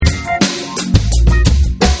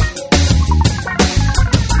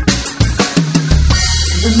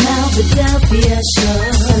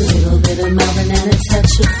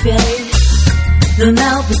of Philly. The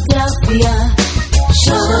Melbadelphia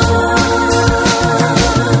Show.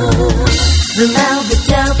 The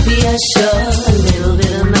Melbadelphia Show. A little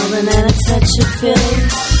bit of Melbourne and a touch of Philly.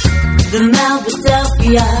 The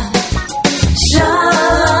Melbadelphia Show.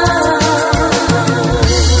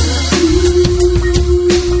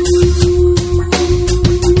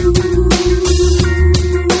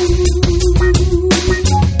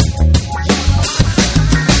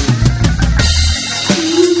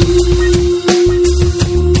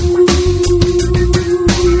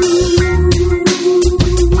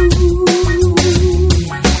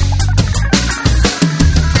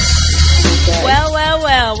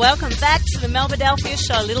 Melbadelphia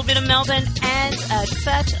Show, a little bit of Melbourne and a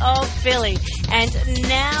touch of Philly. And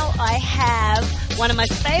now I have one of my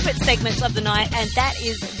favourite segments of the night, and that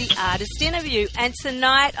is the artist interview. And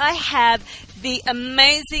tonight I have the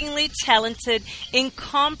amazingly talented,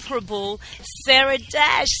 incomparable Sarah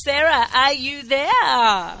Dash. Sarah, are you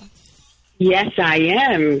there? Yes, I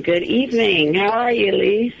am. Good evening. How are you,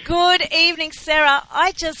 Elise? Good evening, Sarah.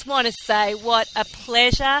 I just want to say what a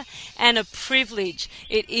pleasure and a privilege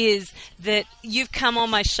it is that you've come on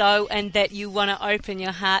my show and that you want to open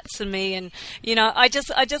your heart to me. And, you know, I just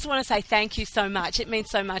want to say thank you so much. It means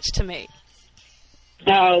so much to me.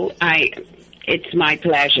 Oh, it's my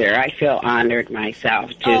pleasure. I feel honored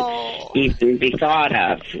myself to even be thought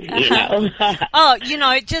of, you know. Oh, you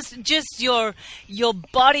know, just your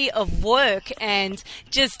body of work and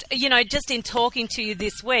just, you know, just in talking to you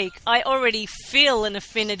this week, I already feel an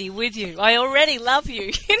affinity with you. I already love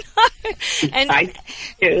you, you know. And I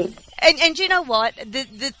do. And you know what?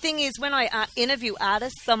 The thing is, when I interview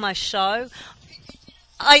artists on my show,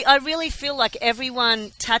 I really feel like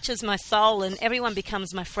everyone touches my soul and everyone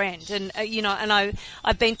becomes my friend. And, you know, and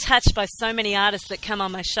I've been touched by so many artists that come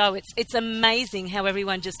on my show. It's amazing how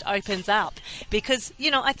everyone just opens up because,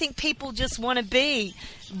 you know, I think people just want to be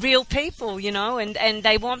real people, you know, and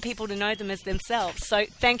they want people to know them as themselves. So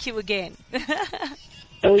thank you again.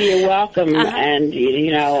 Oh, you're welcome. And,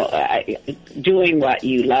 you know, doing what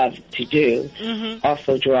you love to do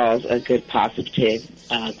also draws a good, positive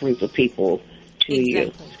group of people to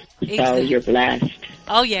you. So you're blessed.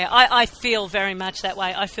 Oh, yeah. I feel very much that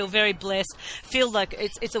way. I feel very blessed. Feel like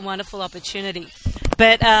it's a wonderful opportunity.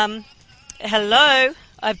 But, hello.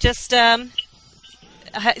 I've just...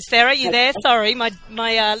 Sarah, you there? Sorry, my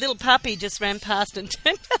little puppy just ran past and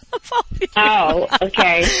turned down the volume. Oh,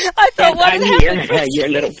 okay. I thought, what I'm here. Your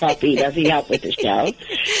little puppy, does he help with the show?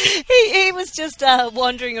 He was just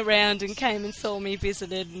wandering around and came and saw me,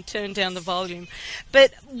 visited, and turned down the volume.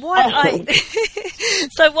 But what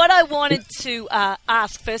what I wanted to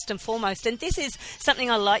ask first and foremost, and this is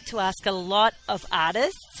something I like to ask a lot of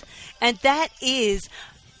artists, and that is,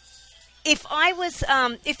 if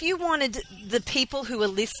you wanted the people who are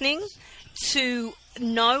listening to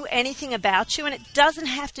know anything about you, and it doesn't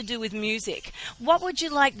have to do with music, what would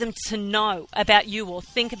you like them to know about you or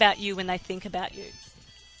think about you when they think about you?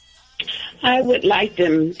 I would like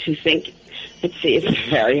them to think, it's a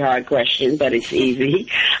very hard question, but it's easy.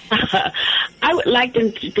 I would like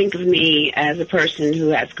them to think of me as a person who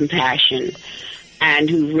has compassion and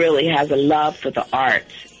who really has a love for the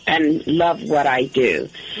arts and love what I do.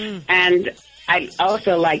 And I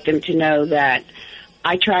also like them to know that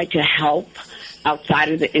I try to help outside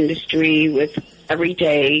of the industry with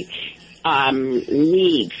everyday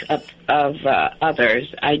needs of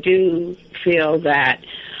others. I do feel that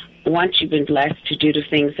once you've been blessed to do the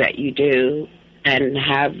things that you do and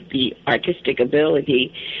have the artistic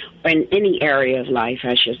ability in any area of life,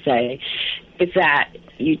 I should say, is that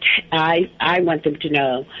I want them to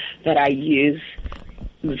know that I use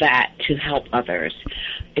that to help others.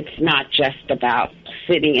 It's not just about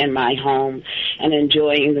sitting in my home and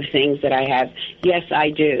enjoying the things that I have. Yes,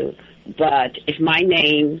 I do. But if my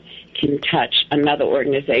name can touch another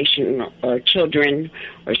organization or children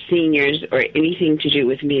or seniors or anything to do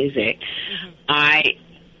with music, I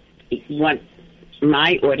want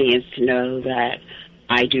my audience to know that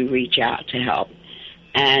I do reach out to help.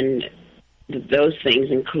 And those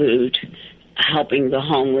things include helping the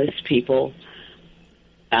homeless people,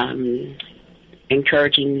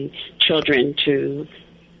 encouraging children to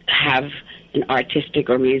have an artistic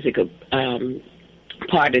or musical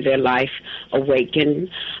part of their life awaken,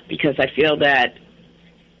 because I feel that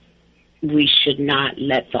we should not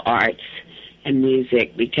let the arts and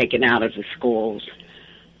music be taken out of the schools.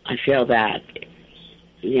 I feel that,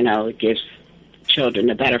 you know, it gives children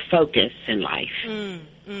a better focus in life.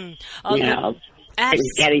 You know, and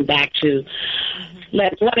getting back to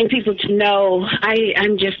letting people to know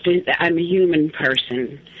I'm a human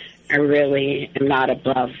person. I really am not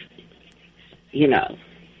above, you know,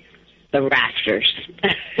 the rafters.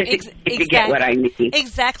 If Exactly. you get what I mean.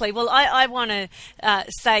 Exactly. Well, I want to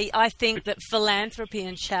say I think that philanthropy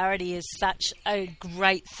and charity is such a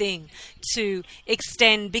great thing to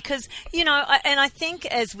extend because, you know, and I think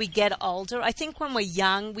as we get older, I think when we're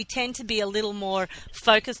young, we tend to be a little more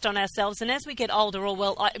focused on ourselves. And as we get older,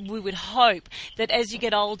 we would hope that as you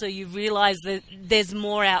get older, you realize that there's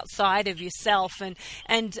more outside of yourself.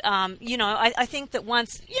 And you know, I think that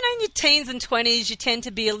once, you know, in your teens and 20s, you tend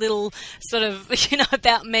to be a little sort of, you know,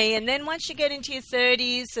 about me. And then once you get into your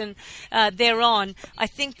 30s and thereon, I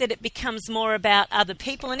think that it becomes more about other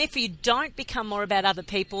people. And if you don't become more about other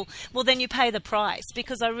people, well, then you pay the price,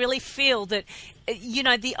 because I really feel that, you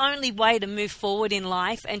know, the only way to move forward in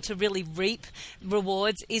life and to really reap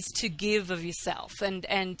rewards is to give of yourself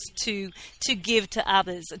and to give to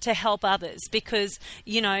others, to help others, because,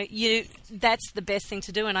 you know, that's the best thing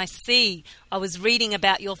to do. And I was reading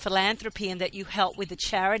about your philanthropy and that you help with a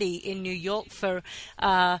charity in New York for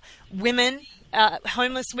women,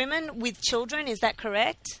 homeless women with children. Is that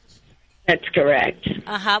correct? That's correct.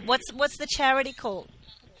 What's the charity called?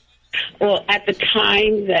 Well, at the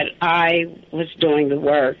time that I was doing the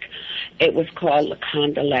work, it was called La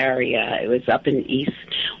Candelaria. It was up on the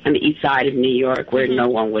east side of New York, where no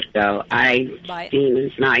one would go. Being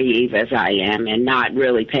as naive as I am and not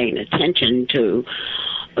really paying attention to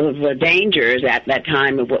the dangers at that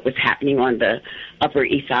time of what was happening on the Upper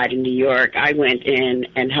East Side of New York, I went in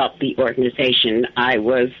and helped the organization. I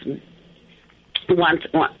was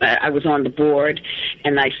on the board,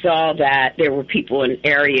 and I saw that there were people in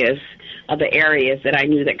other areas that I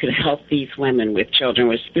knew that could help these women with children. It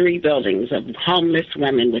was 3 buildings of homeless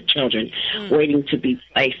women with children waiting to be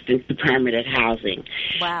placed into permanent housing.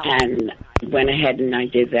 Wow. And I went ahead and I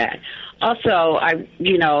did that. Also, I'm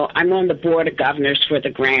on the board of governors for the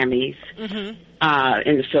Grammys.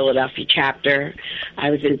 In the Philadelphia chapter. I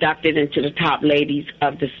was inducted into the top ladies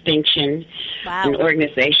of distinction, an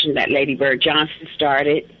organization that Lady Bird Johnson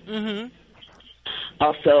started.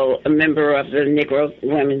 Also a member of the Negro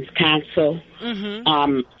Women's Council.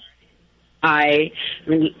 I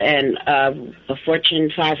am a Fortune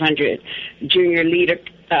 500 junior leader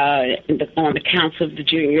on the Council of the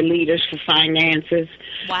Junior Leaders for Finances.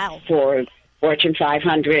 For Fortune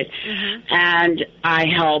 500, and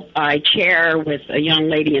I chair with a young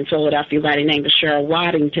lady in Philadelphia by the name of Cheryl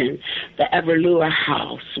Waddington, the Everlure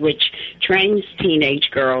House, which trains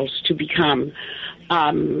teenage girls to become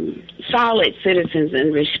solid citizens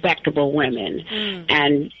and respectable women,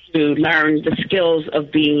 and to learn the skills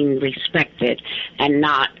of being respected and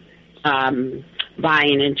not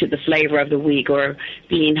buying into the flavor of the week or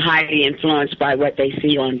being highly influenced by what they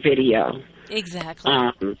see on video. Exactly.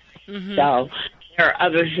 So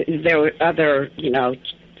there were other,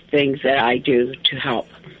 things that I do to help.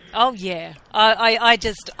 Oh yeah,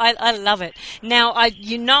 I love it. Now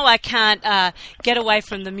I can't get away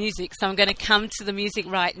from the music, so I'm going to come to the music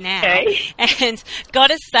right now. Okay. And got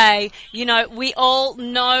to say, we all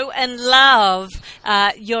know and love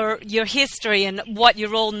your history and what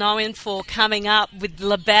you're all known for, coming up with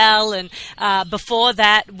LaBelle, and before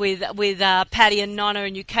that with Patty and Nonna,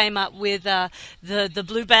 and you came up with the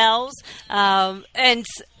Bluebells, and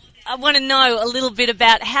I want to know a little bit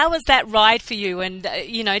about how was that ride for you, and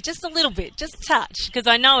just a little bit, just touch, because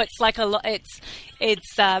I know it's like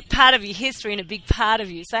it's part of your history and a big part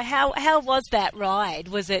of you. So how was that ride?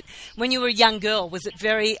 Was it when you were a young girl? Was it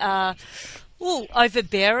very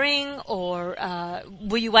overbearing, or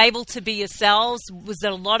were you able to be yourselves? Was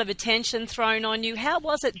there a lot of attention thrown on you? How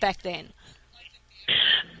was it back then?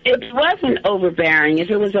 It wasn't overbearing. If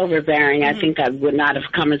it was overbearing, I think I would not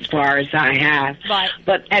have come as far as I have. Right.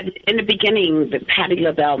 But in the beginning, the Patty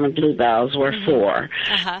LaBelle and Bluebells were 4.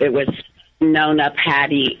 It was Nona,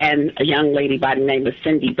 Patty, and a young lady by the name of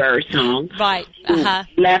Cindy Birdsong. Right. Who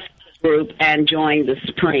left the group and joined the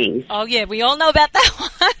Springs. Oh, yeah. We all know about that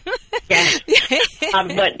one. Yeah.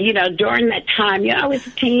 But, during that time, I was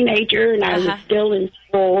a teenager, and I was still in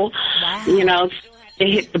school. Wow. To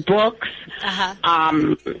hit the books.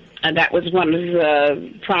 And that was one of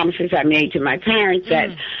the promises I made to my parents, that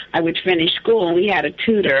I would finish school. And we had a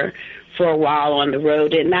tutor for a while on the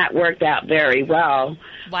road, and that worked out very well.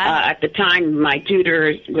 Wow. At the time, my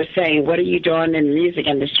tutor was saying, "What are you doing in the music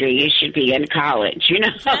industry? You should be in college,"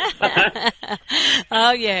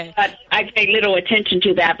 Oh, yeah. But I paid little attention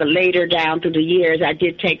to that, but later down through the years, I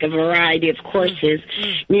did take a variety of courses,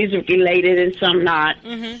 music-related and some not.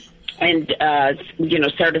 and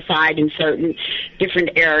certified in certain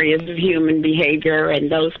different areas of human behavior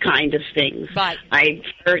and those kind of things. Right. I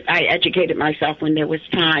educated myself when there was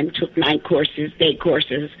time, took night courses, day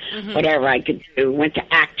courses, whatever I could do. Went to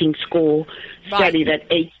acting school, studied at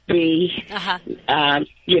HB. I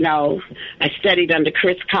studied under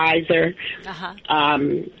Chris Kaiser,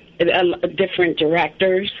 different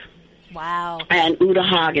directors. Wow. And Uta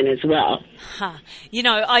Hagen as well. Huh.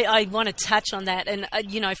 I want to touch on that. And,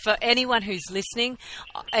 for anyone who's listening,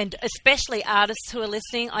 and especially artists who are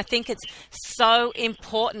listening, I think it's so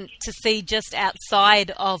important to see just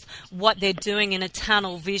outside of what they're doing in a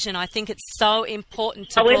tunnel vision. I think it's so important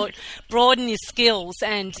to broaden your skills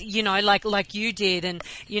and, like you did. And,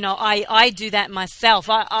 I do that myself.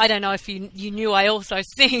 I don't know if you knew I also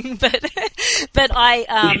sing, but I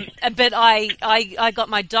got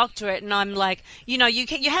my doctorate. And I'm like, you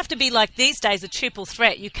have to be like these days a triple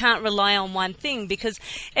threat. You can't rely on one thing because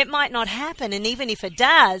it might not happen. And even if it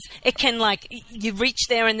does, it can you reach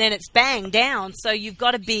there and then it's bang down. So you've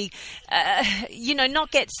got to be, not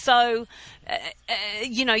get so,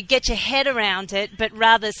 get your head around it, but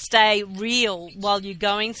rather stay real while you're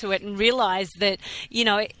going through it and realize that,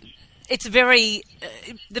 it's very,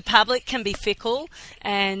 the public can be fickle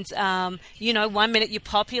and, 1 minute you're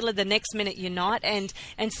popular, the next minute you're not. And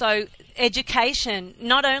so education,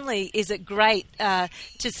 not only is it great to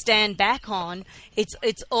stand back on, it's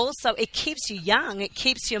also, it keeps you young, it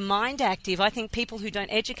keeps your mind active. I think people who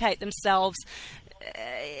don't educate themselves,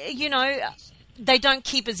 they don't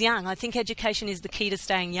keep as young. I think education is the key to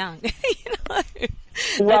staying young.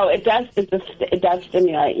 Well, it does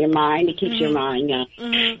stimulate your mind. It keeps your mind young.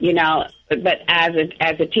 But as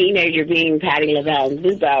a teenager, being Patti LaBelle and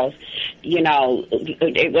Bluebells,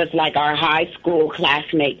 it was like our high school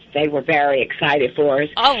classmates. They were very excited for us.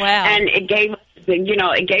 Oh wow! And it gave us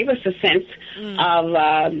a sense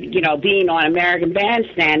of being on American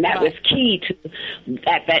Bandstand. That was key to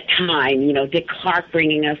at that time. Dick Clark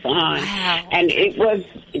bringing us on, and it was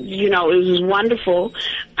it was wonderful.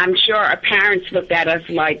 I'm sure our parents looked at us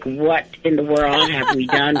like, what in the world have we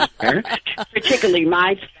done here? Particularly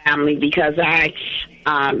my family, because I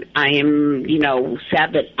am, I am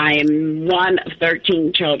one of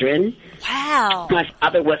 13 children. Wow. My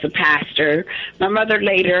father was a pastor. My mother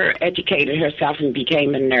later educated herself and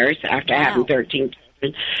became a nurse after having 13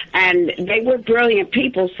 children. And they were brilliant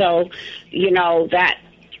people, so, that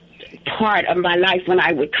part of my life when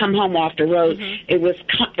I would come home off the road, it was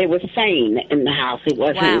sane in the house. It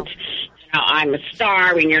wasn't, I'm a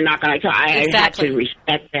star and you're not going to talk. I had to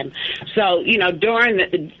respect them. So, during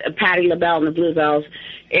the Patti LaBelle and the Bluebells,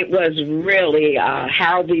 it was really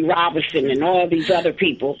Harold B. Robinson and all these other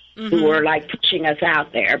people who were pushing us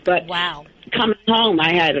out there. But coming home,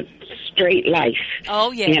 I had a straight life.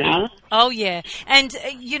 Oh yeah. Oh yeah. And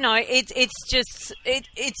it's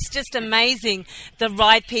just amazing. The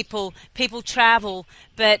right people travel,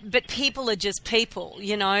 but people are just people,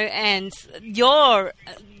 and you're.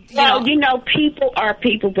 People are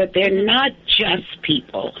people, but they're not just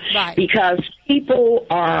people. Right. Because people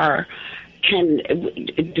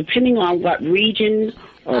depending on what region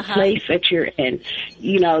or place that you're in,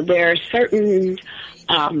 there are certain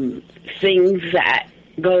things that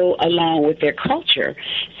go along with their culture.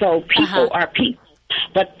 So people are people.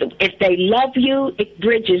 But if they love you,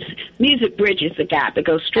 music bridges the gap. It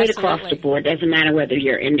goes straight across the board. Doesn't matter whether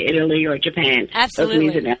you're in Italy or Japan. Absolutely.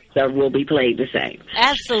 Those music will be played the same.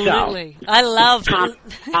 Absolutely. So, I love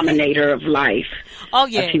dominator of life. Oh,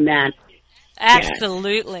 yeah. Of humanity.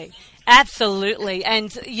 Absolutely. Yes. Absolutely. And,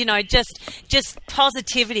 just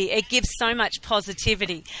positivity. It gives so much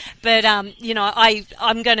positivity. But, I'm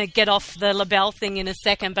going to get off the LaBelle thing in a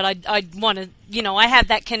second, but I want to, I have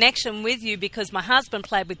that connection with you because my husband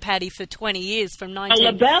played with Patti for 20 years from 19...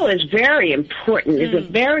 LaBelle is very important. It's a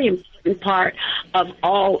very important part of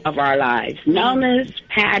all of our lives. Nona's,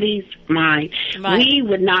 Patti's, mine. Right. We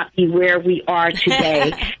would not be where we are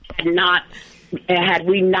today had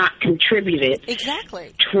we not contributed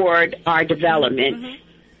toward our development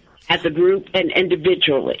as a group and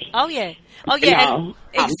individually. Oh, yeah. Oh, yeah.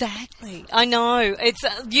 Exactly. I know. It's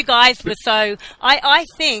you guys were so... I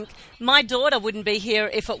think my daughter wouldn't be here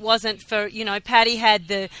if it wasn't for, Patti had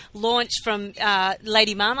the launch from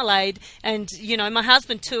Lady Marmalade, and, my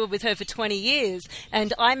husband toured with her for 20 years,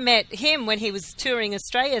 and I met him when he was touring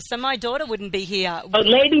Australia, so my daughter wouldn't be here. But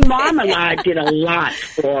Lady Marmalade did a lot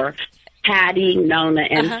for Patti, Nona,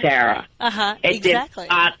 and Sarah. Exactly.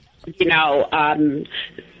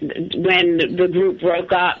 When the group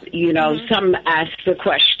broke up, some asked the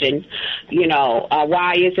question,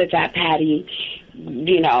 why is it that Patti,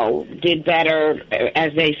 did better,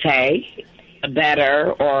 as they say,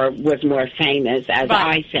 better or was more famous, as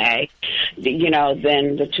I say,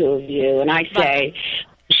 than the two of you. And I say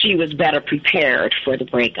she was better prepared for the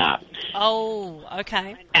breakup. Oh,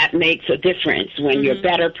 okay. That makes a difference. When you're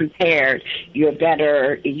better prepared, you're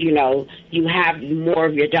better, you have more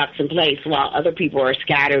of your ducks in place, while other people are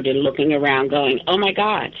scattered and looking around going, oh, my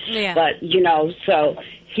God. Yeah. But, so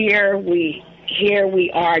here we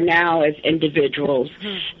are now as individuals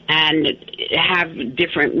and have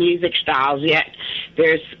different music styles, yet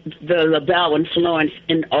there's the LaBelle influence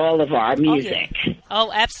in all of our music.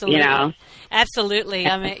 Oh, absolutely. Absolutely.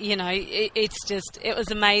 I mean, it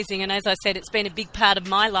was amazing. And as I said, it's been a big part of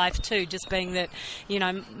my life too, just being that,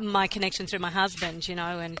 my connection through my husband,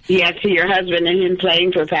 and... Yeah, to your husband and him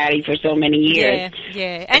playing for Patty for so many years.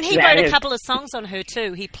 Yeah. And he wrote a couple of songs on her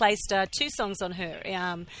too. He placed 2 songs on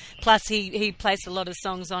her. Plus he placed a lot of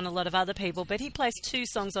songs on a lot of other people, but he placed 2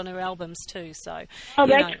 songs on her albums too. So. Oh,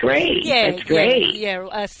 that's great. Yeah. That's great. Yeah.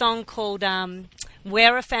 A song called,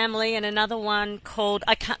 We're a Family, and another one called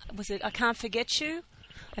I Can't Forget You.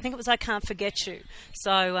 I think it was I Can't Forget You.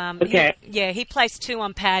 So he placed 2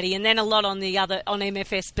 on Patty, and then a lot on the other on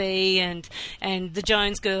MFSB and the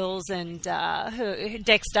Jones Girls and her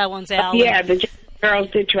Dexter one's album. Yeah, the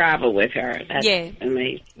girls did travel with her. That's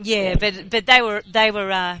amazing. Yeah, but they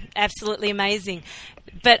were absolutely amazing.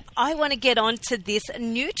 But I want to get on to this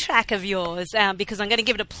new track of yours because I'm going to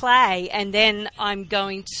give it a play, and then I'm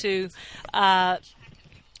going to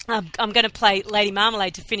play Lady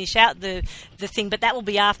Marmalade to finish out the thing, but that will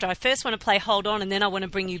be after. I first want to play Hold On, and then I want to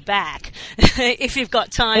bring you back, if you've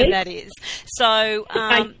got time, that is. So...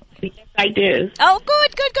 I do. Oh,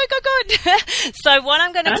 good. So what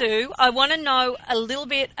I'm going to do, I want to know a little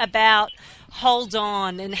bit about Hold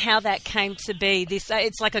On and how that came to be.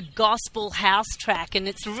 It's like a gospel house track, and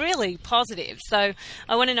it's really positive. So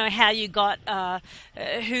I want to know how you got,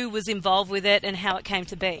 who was involved with it, and how it came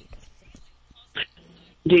to be.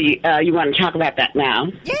 Do you want to talk about that now?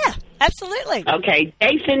 Yeah, absolutely. Okay,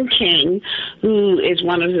 Jason King, who is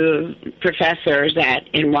one of the professors at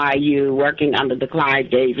NYU working under the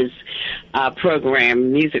Clive Davis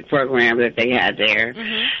music program that they had there,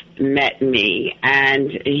 met me,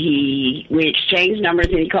 and we exchanged numbers,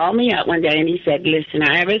 and he called me up one day and he said, listen,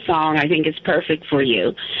 I have a song, I think it's perfect for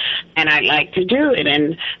you, and I'd like to do it.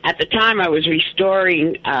 And at the time I was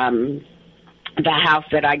restoring the house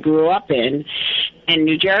that I grew up in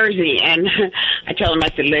New Jersey, and I told him, I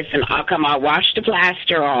said, listen, I'll wash the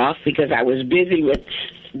plaster off, because I was busy with,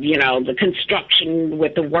 the construction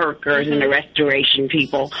with the workers and the restoration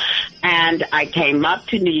people, and I came up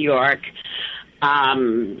to New York,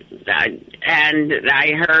 and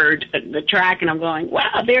I heard the track, and I'm going,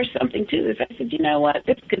 wow, there's something to this. I said, you know what,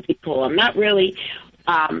 this could be cool. I'm not really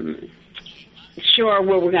sure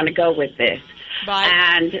where we're going to go with this. Right.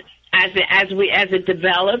 And as it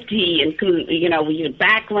developed, he included, we had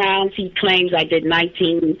backgrounds. He claims I did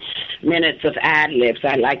 19 minutes of ad-libs.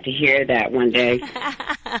 I'd like to hear that one day.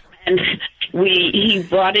 And he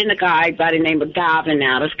brought in a guy by the name of Gavin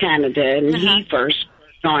out of Canada, and he first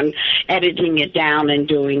worked on editing it down and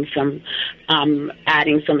doing some,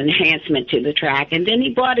 adding some enhancement to the track. And then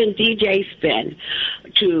he brought in DJ Spin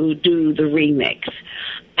to do the remix.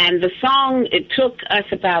 And the song, it took us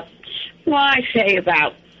about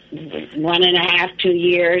 1.5, 2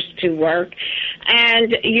 years to work.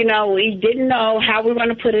 And, we didn't know how we were going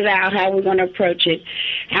to put it out, how we were going to approach it,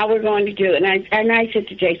 how we're going to do it. And I said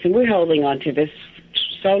to Jason, we're holding on to this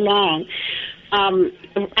so long.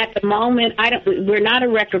 At the moment, we're not a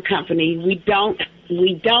record company. We don't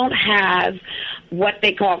have what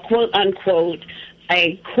they call, quote unquote,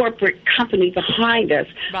 a corporate company behind us,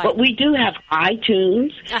 but we do have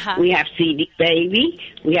iTunes, we have CD Baby,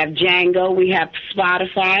 we have Django, we have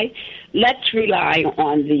Spotify. Let's rely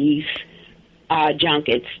on these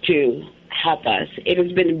junkets to help us. It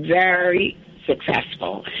has been very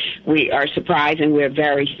successful. We are surprised, and we're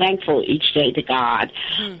very thankful each day to God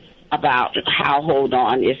about how Hold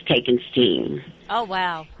On is taking steam. Oh,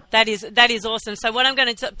 wow. That is awesome. So what I'm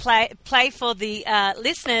going to play for the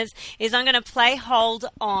listeners is I'm going to play Hold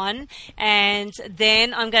On, and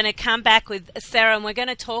then I'm going to come back with Sarah, and we're going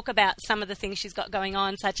to talk about some of the things she's got going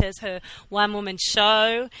on, such as her One Woman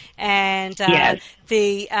Show and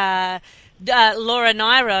the Laura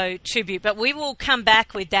Nyro tribute. But we will come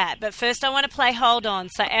back with that. But first I want to play Hold On.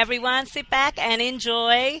 So everyone sit back and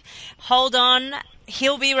enjoy Hold On.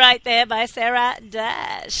 He'll Be Right There by Sarah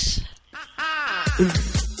Dash.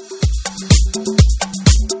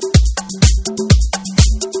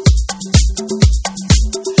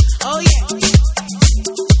 Oh yeah.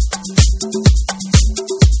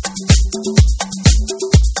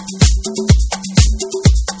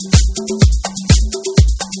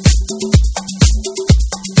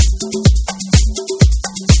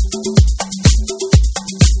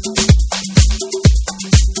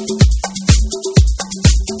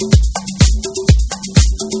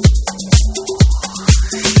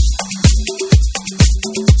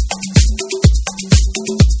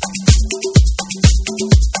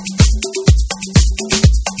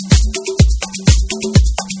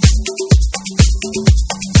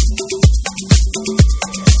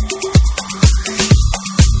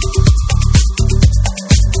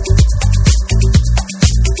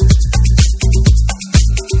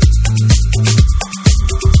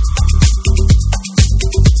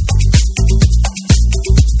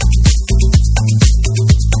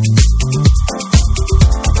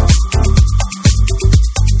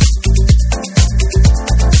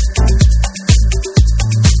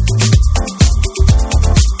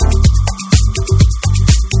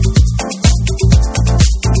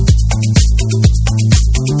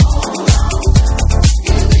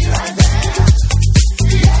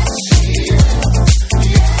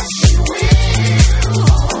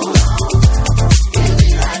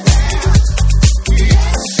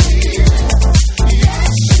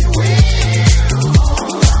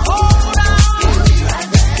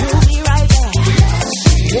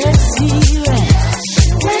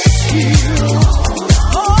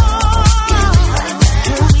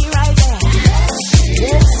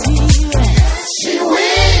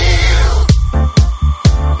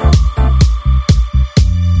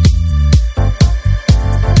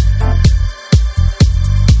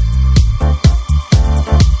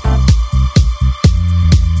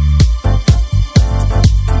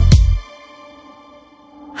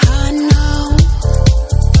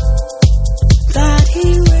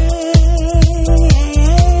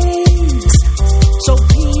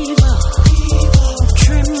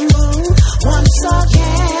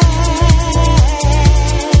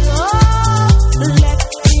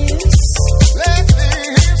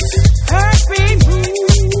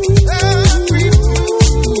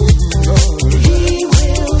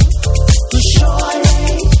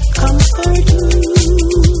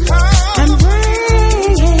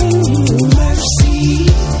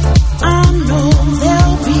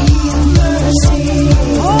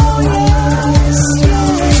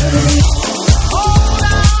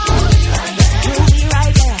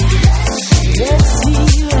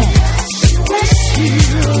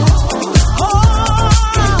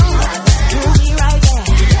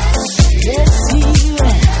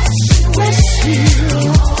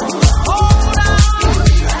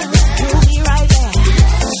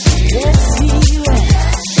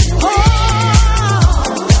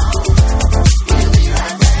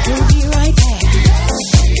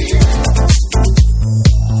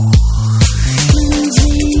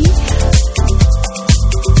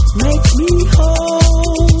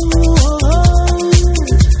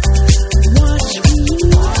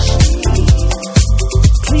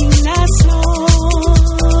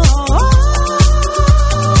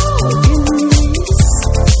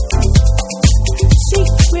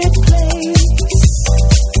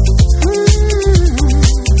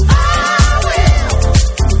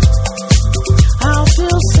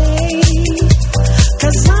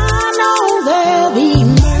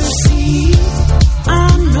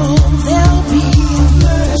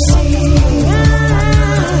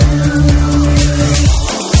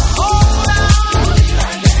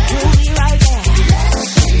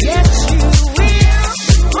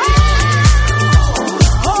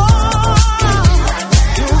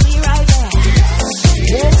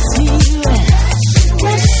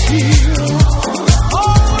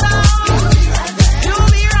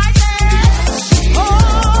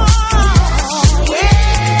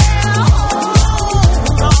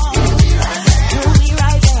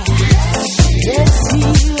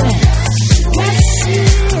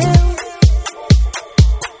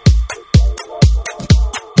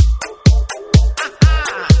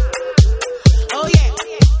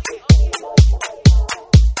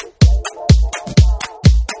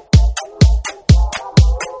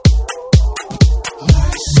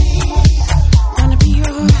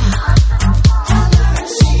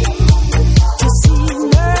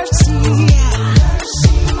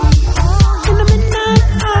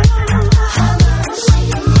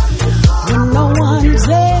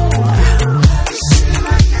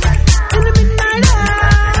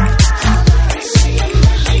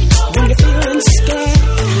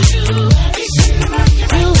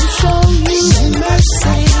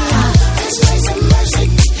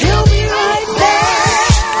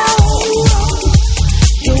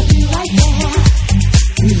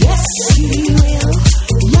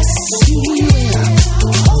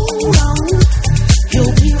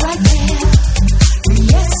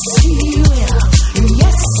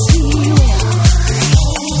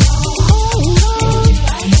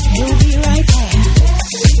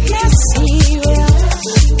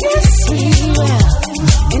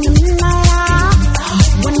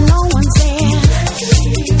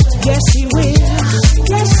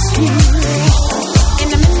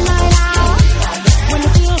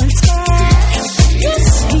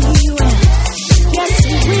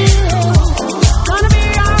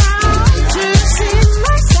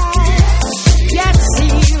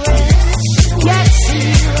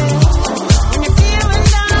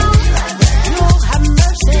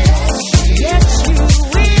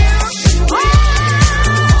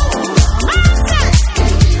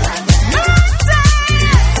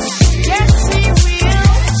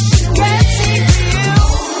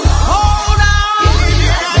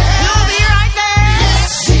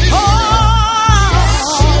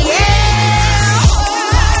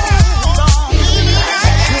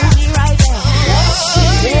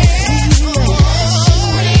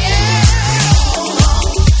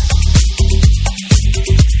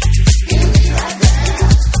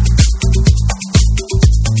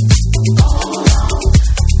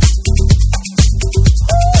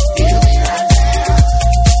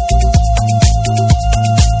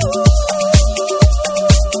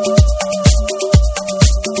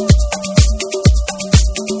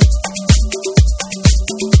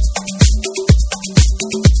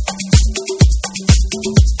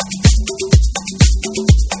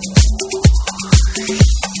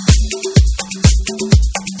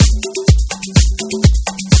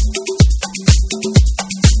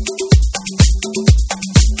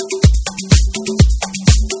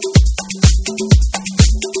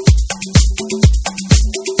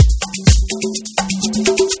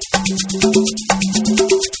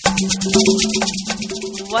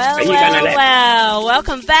 wow.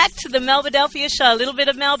 Welcome back to the Melbadelphia Show. A little bit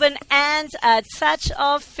of Melbourne and a touch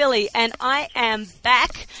of Philly. And I am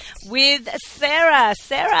back with Sarah.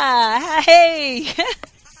 Sarah, hey.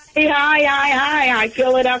 Hey, hi,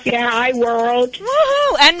 Philadelphia, hi, world.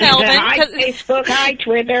 Woohoo! And Melbourne. Hi, Facebook, hi,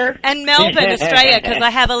 Twitter. And Melbourne, Australia, because I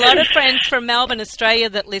have a lot of friends from Melbourne, Australia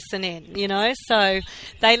that listen in, you know, so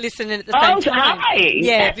they listen in at the same time. Hi.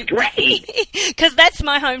 Yeah. That's great. Because that's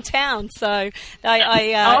my hometown, so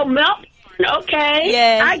Melbourne. Okay.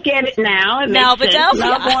 Yeah. I get it now. Melbadelphia.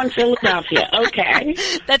 Melbourne, Philadelphia. Okay.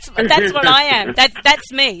 That's what I am.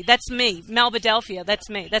 That's me. That's me. Melbadelphia. That's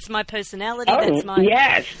me. That's my personality. That's my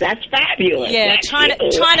yes. That's fabulous. Yeah, that's trying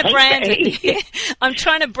to brand okay. it. I'm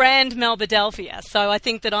trying to brand Melbadelphia. So I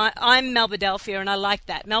think that I'm Melbadelphia, and I like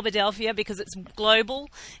that. Melbadelphia because it's global,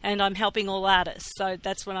 and I'm helping all artists. So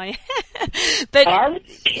that's what I am. But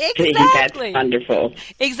exactly. That's wonderful.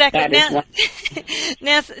 Exactly. That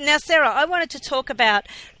Now, Sarah, I wanted to talk about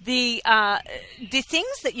the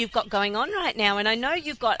things that you've got going on right now, and I know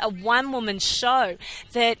you've got a one-woman show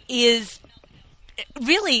that is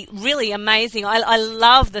really, really amazing. I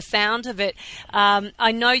love the sound of it.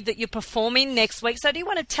 I know that you're performing next week, so do you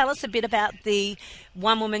want to tell us a bit about the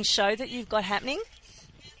one-woman show that you've got happening?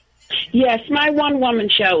 Yes, my one-woman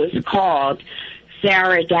show is called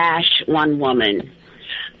Sarah One Woman.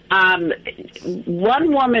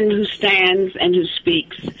 One woman who stands and who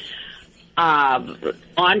speaks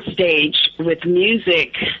on stage with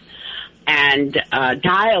music and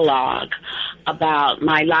dialogue about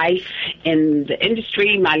my life in the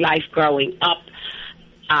industry, my life growing up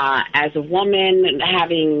as a woman, and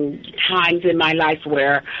having times in my life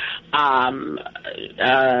where, as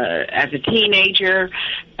a teenager,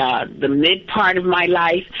 the mid part of my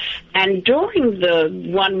life, and during the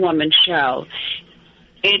one-woman show,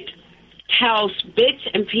 it tells bits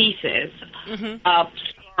and pieces of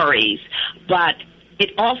stories, but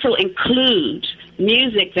it also includes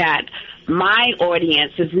music that my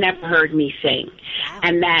audience has never heard me sing. Wow.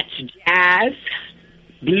 And that's jazz,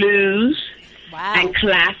 blues, and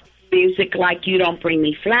classic music like You Don't Bring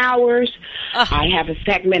Me Flowers. I have a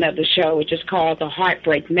segment of the show which is called the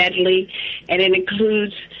Heartbreak Medley, and it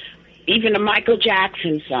includes even a Michael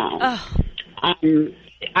Jackson song.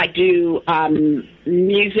 I do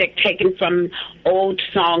music taken from old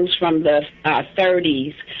songs from the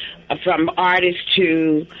 30s, from artists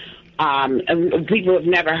who people have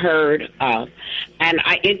never heard of. And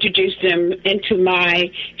I introduced them into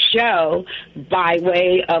my show by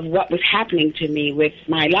way of what was happening to me with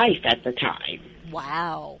my life at the time.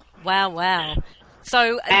 Wow.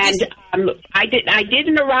 So I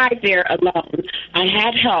didn't arrive there alone. I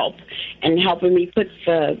had help in helping me put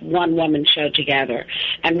the one-woman show together.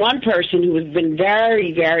 And one person who has been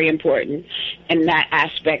very, very important in that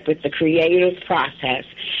aspect with the creative process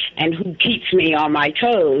and who keeps me on my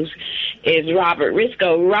toes is Robert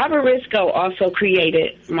Risco. Robert Risco also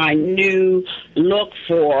created my new look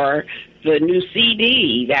for the new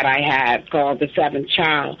CD that I have called The Seventh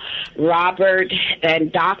Child. Robert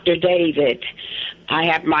and Dr. David. I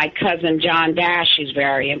have my cousin John Dash, who's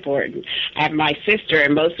very important. I have my sister,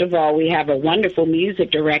 and most of all, we have a wonderful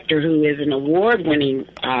music director who is an award-winning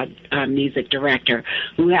music director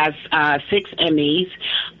who has 6 Emmys,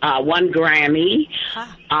 1 Grammy.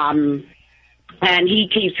 And he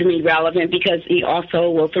keeps me relevant because he also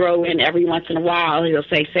will throw in every once in a while. He'll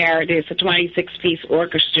say, Sarah, there's a 26-piece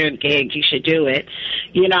orchestra gig. You should do it.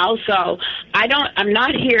 You know, so I'm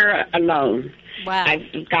not here alone. Wow.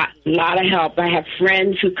 I've got a lot of help. I have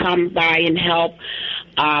friends who come by and help.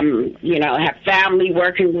 You know, I have family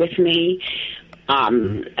working with me.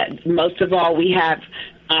 Most of all, we have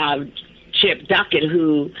Chip Duckett,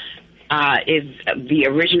 who is the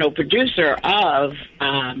original producer of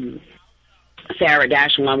Sarah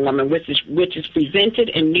One Woman, which is presented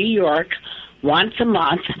in New York once a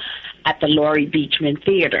month at the Laurie Beachman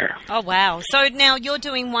Theater. Oh, wow. So now you're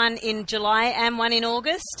doing one in July and one in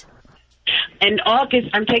August? In August,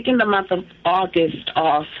 I'm taking the month of August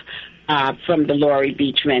off from the Laurie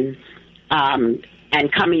Beachman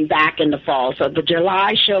and coming back in the fall. So the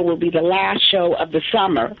July show will be the last show of the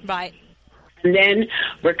summer. Right. And then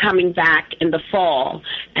we're coming back in the fall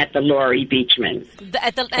at the Laurie Beachman.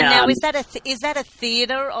 Now, is that a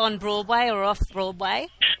theater on Broadway or off Broadway?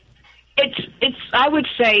 It's I would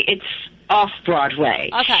say it's off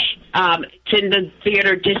Broadway. Okay. It's in the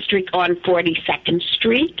theater district on 42nd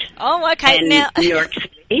Street. Oh, okay. In New York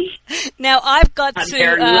City. Now I've got to.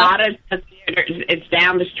 There are a lot of theaters. It's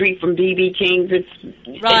down the street from B.B. King's.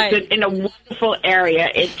 It's in a wonderful area.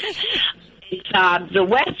 It's the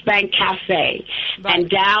West Bank Cafe, and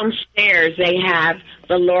downstairs they have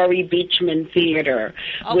the Laurie Beachman Theater,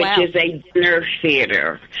 which is a dinner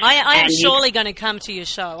theater. I am surely going to come to your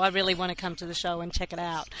show. I really want to come to the show and check it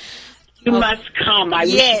out. You must come. I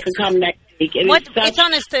wish you could come next week. It's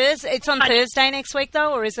on a Thursday. It's on Thursday next week,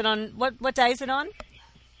 though, or is it on what day is it on?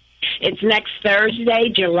 It's next Thursday,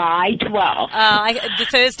 July 12th. The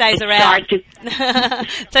Thursdays are out.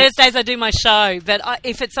 Thursdays I do my show, but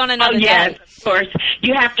if it's on another day. Yes, of course.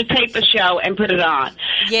 You have to tape a show and put it on.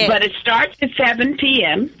 Yeah. But it starts at 7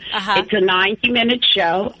 p.m. It's a 90-minute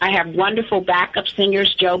show. I have wonderful backup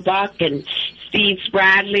singers, Joe Buck and Steve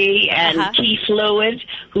Bradley and Keith Lewis,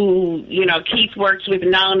 who, Keith works with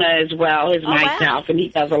Nona as well as myself, and he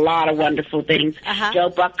does a lot of wonderful things. Joe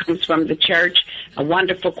Buck comes from the church, a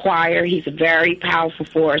wonderful choir. He's a very powerful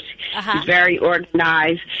force. He's very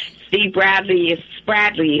organized. Steve Bradley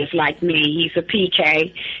is like me. He's a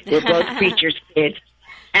PK. We're both preacher's kids.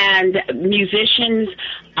 And musicians,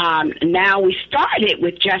 now we started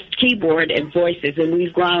with just keyboard and voices, and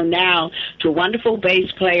we've grown now to a wonderful bass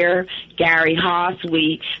player, Gary Haas.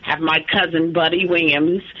 We have my cousin, Buddy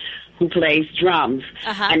Williams, who plays drums.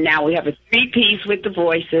 And now we have a three-piece with the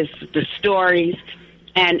voices, the stories,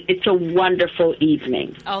 and it's a wonderful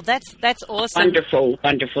evening. Oh, that's awesome. Wonderful,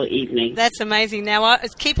 wonderful evening. That's amazing. Now,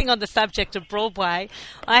 keeping on the subject of Broadway,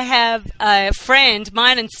 I have a friend,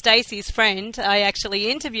 mine and Stacey's friend, I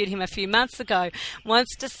actually interviewed him a few months ago,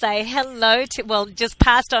 wants to say hello to, just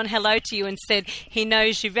passed on hello to you and said he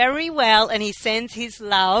knows you very well and he sends his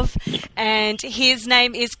love, and his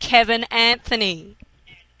name is Kevin Anthony.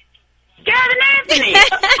 Kevin Anthony.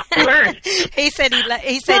 He said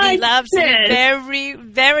he loves you very,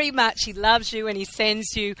 very much. He loves you and he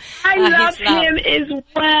sends you. I love him as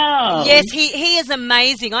well. Yes, he is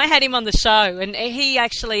amazing. I had him on the show, and he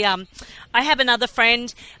actually. I have another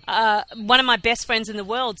friend, one of my best friends in the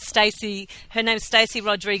world, Stacey. Her name's Stacey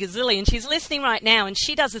Rodriguez-Lilly, and she's listening right now. And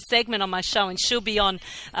she does a segment on my show, and she'll be on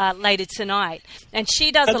later tonight. And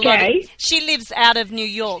she does a lot. She lives out of New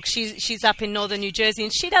York. She's up in northern New Jersey,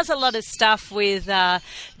 and she does a lot of stuff with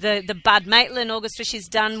the Bud Maitland Orchestra. She's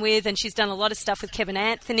done with, and she's done a lot of stuff with Kevin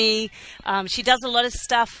Anthony. She does a lot of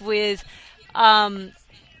stuff with. My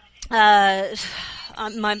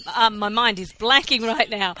mind is blanking right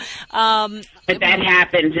now. But that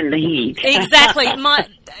happens in the heat. Exactly.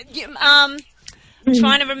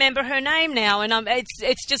 Trying to remember her name now, and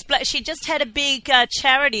it's just she just had a big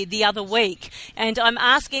charity the other week, and I'm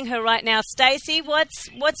asking her right now, Stacey, what's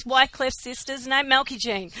Wyclef's sister's name? Melky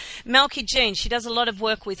Jean. She does a lot of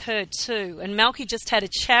work with her too, and Melky just had a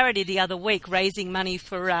charity the other week raising money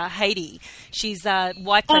for Haiti. She's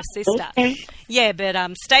Wyclef's sister. Okay. Yeah, but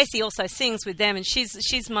Stacey also sings with them, and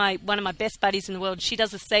she's one of my best buddies in the world. She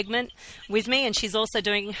does a segment with me, and she's also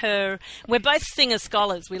doing we're both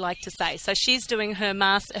singer-scholars, we like to say. So she's doing her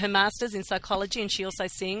master's in psychology, and she also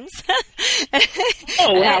sings.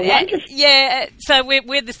 Oh, wow, wonderful. Yeah, so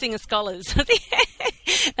we're the singer-scholars.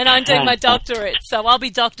 And I'm doing my doctorate, so I'll be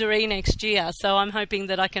Dr. E next year. So I'm hoping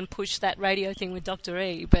that I can push that radio thing with Dr.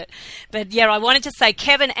 E. But yeah, I wanted to say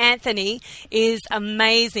Kevin Anthony is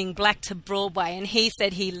amazing, Black to Broadway. And he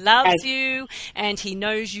said he loves you and he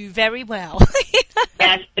knows you very well.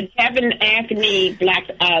 Yes, Kevin Anthony, Black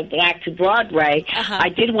to Broadway. I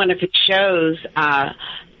did one of his shows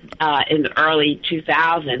in the early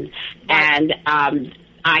 2000s, and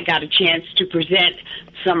I got a chance to present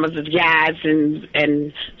some of the jazz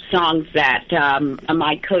and songs that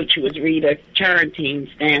my coach, who was Rita Turrentine,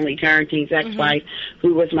 Stanley Turrentine's ex-wife,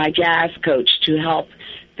 who was my jazz coach, to help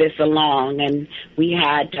this along. And we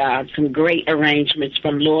had some great arrangements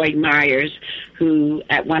from Lloyd Myers, who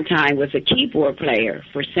at one time was a keyboard player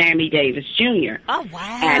for Sammy Davis Jr. Oh,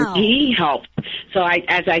 wow. And he helped. So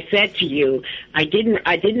as I said to you, I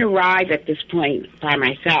didn't arrive at this point by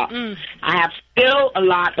myself. I have still a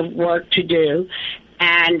lot of work to do.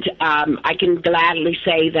 And I can gladly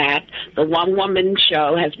say that the One Woman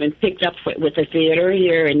Show has been picked up with a theater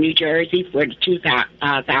here in New Jersey for the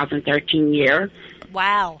 2013 year.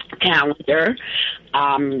 Wow. Calendar.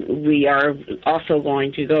 We are also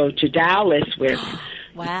going to go to Dallas with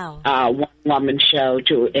One Woman Show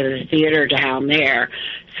in a theater down there.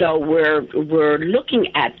 So we're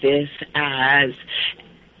looking at this as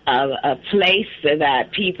a place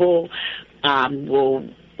that people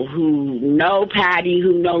who know Patty,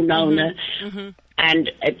 who know Nona,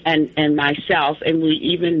 and myself, and we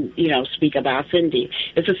even speak about Cindy.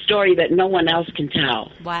 It's a story that no one else can tell.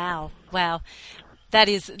 Wow.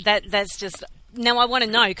 That's just. Now I want to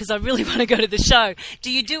know, because I really want to go to the show. Do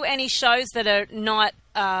you do any shows that are not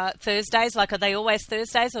Thursdays? Like, are they always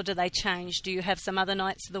Thursdays, or do they change? Do you have some other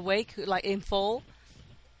nights of the week, like in fall?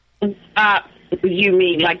 You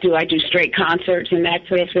mean, like, do I do straight concerts and that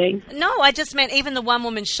sort of thing? No, I just meant even the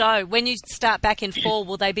one-woman show. When you start back in fall,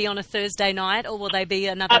 will they be on a Thursday night or will they be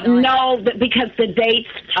another night? No, because the dates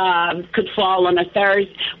could fall on a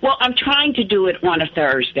Thursday. Well, I'm trying to do it on a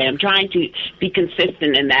Thursday. I'm trying to be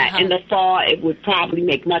consistent in that. In the fall, it would probably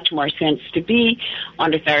make much more sense to be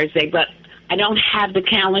on a Thursday, but I don't have the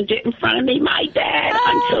calendar in front of me, my dad.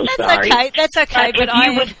 I'm so sorry. That's okay. But if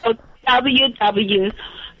you would go www.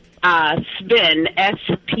 Spin,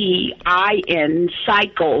 SPIN,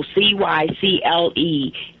 cycle,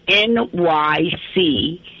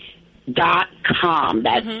 CYCLENYC.com.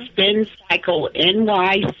 That's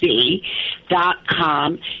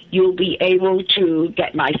spincyclenyc.com. You'll be able to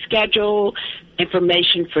get my schedule,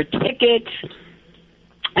 information for tickets,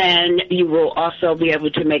 and you will also be able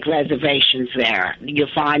to make reservations there. You'll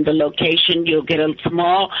find the location. You'll get a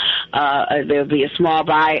small, there'll be a small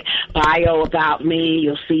bio about me.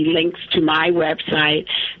 You'll see links to my website,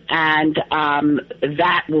 and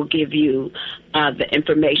that will give you the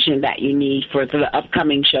information that you need for the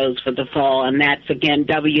upcoming shows for the fall. And that's, again,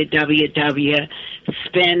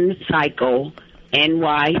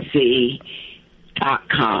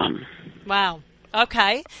 www.spincyclenyc.com. Wow.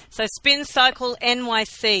 Okay, so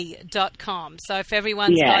spincyclenyc.com. So if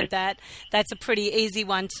everyone's got that, that's a pretty easy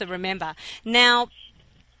one to remember. Now,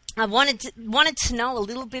 I wanted to know a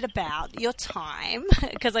little bit about your time,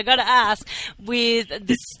 because I got to ask, with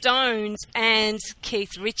the Stones and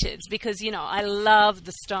Keith Richards, because, you know, I love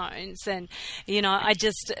the Stones, and, you know,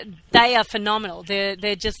 they are phenomenal.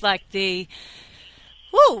 They're just like the...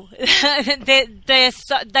 Woo! they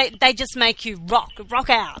just make you rock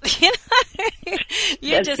out. You know,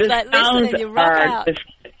 you just like listen and you rock out.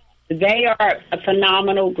 They are a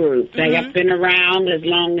phenomenal group. They have been around as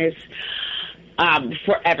long as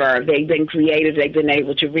forever. They've been creative. They've been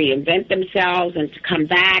able to reinvent themselves and to come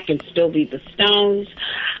back and still be the Stones.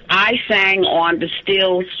 I sang on the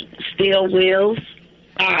Steel Wheels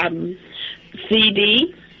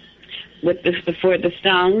CD for the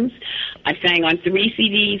Stones. I sang on 3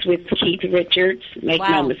 CDs with Keith Richards. Make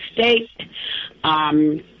no mistake.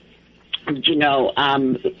 You know,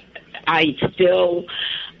 I still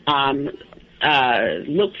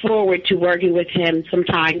look forward to working with him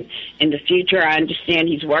sometime in the future. I understand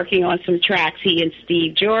he's working on some tracks, he and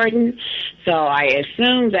Steve Jordan. So I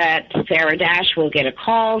assume that Sarah Dash will get a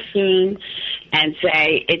call soon and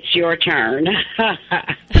say, it's your turn. Oh,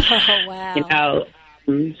 wow. You know,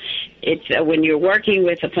 it's when you're working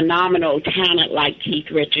with a phenomenal talent like Keith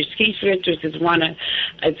Richards. Keith Richards is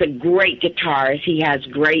a great guitarist. He has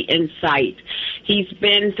great insight. He's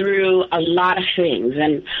been through a lot of things,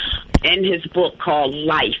 and in his book called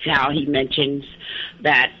Life, how he mentions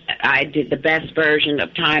that I did the best version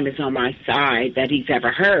of Time Is on My Side that he's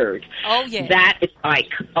ever heard. Oh, yeah. That is like,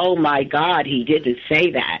 oh, my God, he didn't say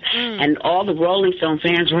that. And all the Rolling Stone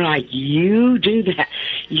fans were like, you do that,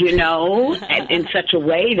 you know, in such a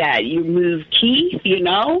way that you move Keith, you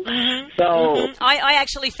know? So I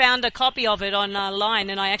actually found a copy of it online,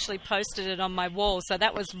 and I actually posted it on my wall, so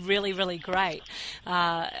that was really, really great.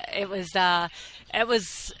 It was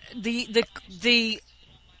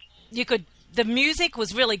the music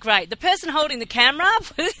was really great. The person holding the camera,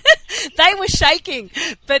 they were shaking,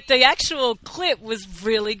 but the actual clip was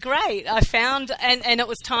really great. I found, and it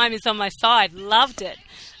was Time Is on My Side. Loved it.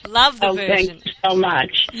 Loved the version. Thank you so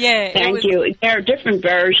much. Yeah. Thank you. There are different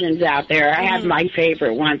versions out there. I have my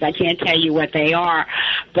favorite ones. I can't tell you what they are,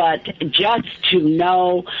 but just to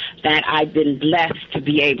know that I've been blessed to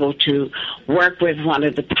be able to work with one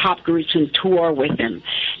of the top groups and tour with them,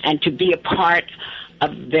 and to be a part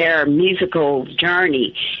of their musical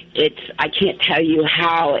journey, I can't tell you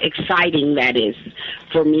how exciting that is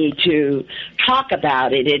for me to talk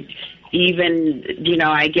about it. It even, you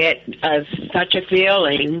know, I get such a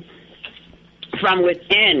feeling from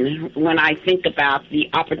within when I think about the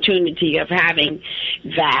opportunity of having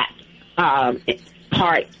that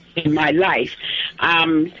part in my life.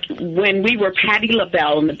 When we were Patti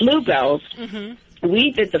LaBelle and the Bluebells,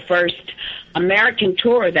 we did the first American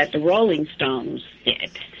tour that the Rolling Stones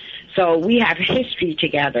did. So we have history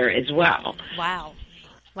together as well. Wow.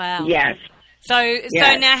 Wow. Yes. So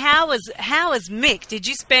now how was Mick? Did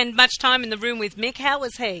you spend much time in the room with Mick? How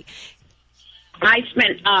was he? I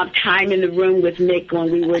spent time in the room with Mick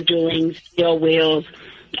when we were doing Steel Wheels.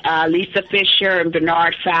 Lisa Fisher and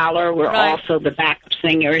Bernard Fowler were also the backup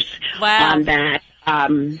singers on that.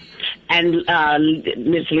 And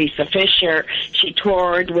Miss Lisa Fisher, she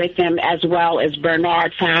toured with them, as well as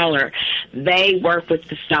Bernard Fowler. They work with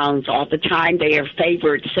the Stones all the time. They are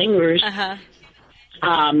favorite singers.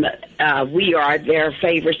 We are their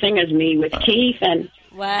favorite singers, me with Keith, and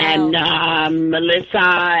Wow. And Melissa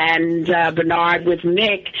and Bernard with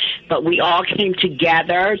Mick, but we all came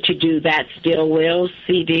together to do that Still Will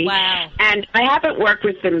CD. Wow. And I haven't worked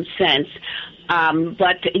with them since.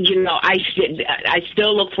 But, you know, I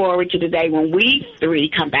still look forward to the day when we three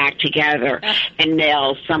come back together and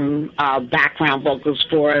nail some background vocals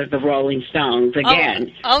for the Rolling Stones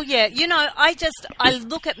again. Oh, yeah. You know, I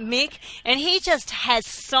look at Mick, and he just has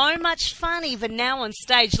so much fun even now on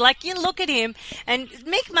stage. Like, you look at him, and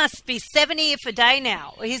Mick must be 70 if a day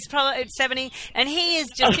now. He's probably 70, and he is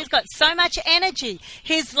just, he's got so much energy.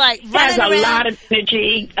 He's like running around. He has a lot of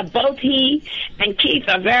energy. Both he and Keith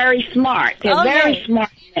are very smart. They're very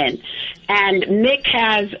smart men. And Mick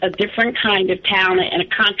has a different kind of talent and a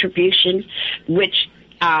contribution, which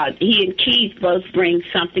he and Keith both bring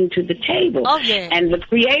something to the table. Oh, yeah. And the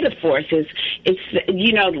creative forces, it's,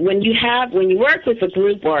 you know, when you work with a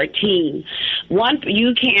group or a team,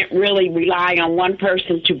 you can't really rely on one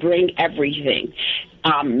person to bring everything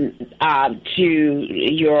to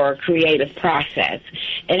your creative process.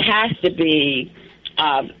 It has to be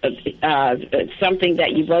something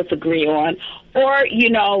that you both agree on, or, you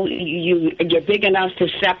know, you're big enough to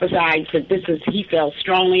step aside. So he feels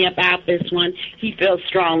strongly about this one, he feels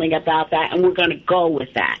strongly about that, and we're going to go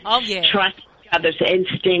with that. Oh, yeah. Trust each other's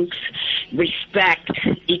instincts, respect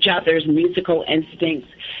each other's musical instincts,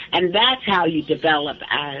 and that's how you develop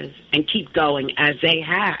and keep going as they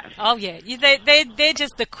have. Oh, yeah. They're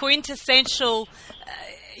just the quintessential,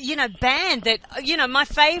 you know, band that, you know, my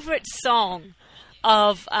favorite song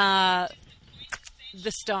of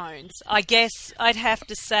the Stones, I guess I'd have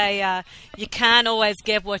to say, you can't always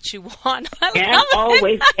get what you want.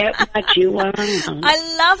 Always get what you want.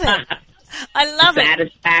 I love it. I love it.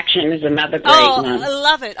 Satisfaction is another great one. I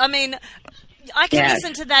love it. I mean, I can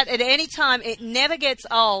listen to that at any time. It never gets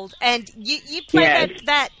old. And you play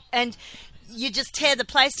that and you just tear the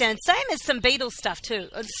place down. Same as some Beatles stuff too.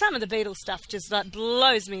 Some of the Beatles stuff just like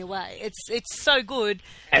blows me away. It's so good.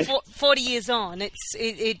 40 years on,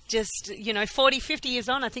 it just, you know, 40, 50 years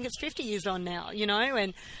on. I think it's 50 years on now, you know,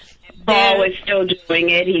 and Paul is still doing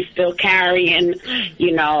it. He's still carrying,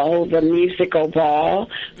 you know, the musical ball,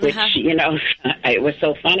 which, you know, it was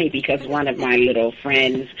so funny because one of my little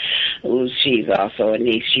friends, she's also a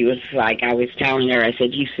niece, she was like, I was telling her, I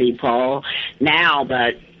said, you see Paul now,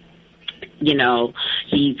 but you know,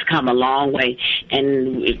 he's come a long way.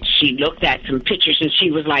 And she looked at some pictures and she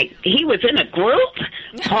was like, he was in a group?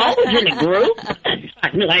 Paul was in a group?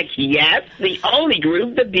 I'm like, yes, the only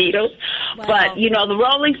group, the Beatles. Wow. But, you know, the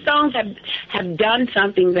Rolling Stones have done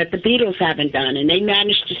something that the Beatles haven't done, and they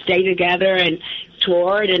managed to stay together and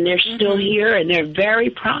toured, and they're still here, and they're very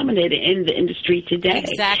prominent in the industry today.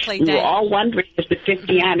 Exactly. We were all wondering if the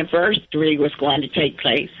 50th anniversary was going to take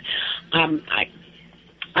place.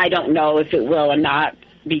 I don't know if it will or not,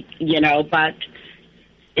 you know, but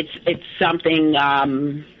it's something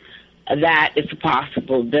that is a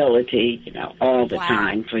possibility, you know, all the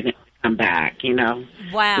time for them to come back, you know.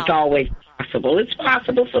 Wow. It's always possible. It's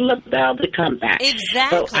possible for LaBelle to come back.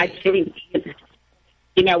 Exactly. So I think,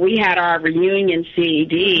 you know, we had our reunion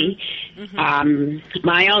CD.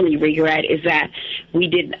 My only regret is that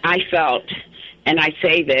I felt, and I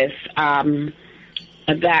say this,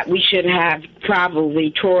 that we should have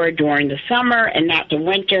probably toured during the summer and not the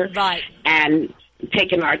winter, right, and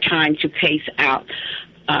taken our time to pace out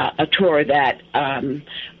a tour that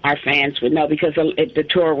our fans would know, because the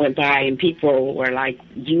tour went by and people were like,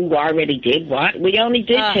 you already did what? We only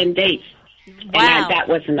did 10 dates. Wow.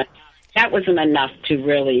 And that wasn't enough to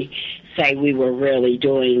really say we were really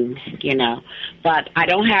doing, you know. But I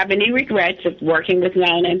don't have any regrets of working with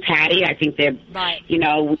Nona and Patty. I think they're, you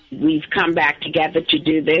know, we've come back together to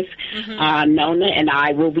do this. Nona and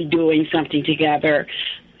I will be doing something together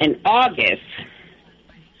in August.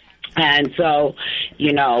 And so,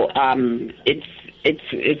 you know,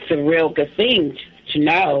 it's a real good thing to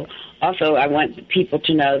know. Also, I want people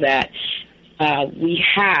to know that we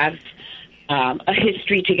have a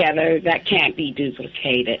history together that can't be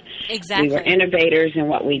duplicated. Exactly. We were innovators in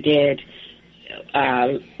what we did.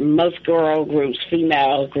 Most girl groups,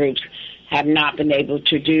 female groups, have not been able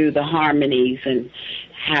to do the harmonies and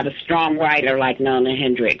have a strong writer like Nona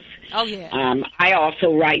Hendrix. Oh, yeah. I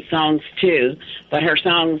also write songs, too, but her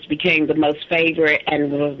songs became the most favorite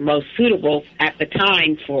and the most suitable at the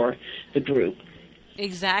time for the group.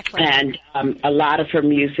 Exactly. And a lot of her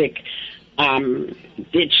music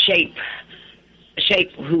did shape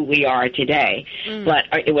who we are today. But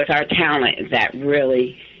it was our talent that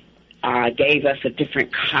really gave us a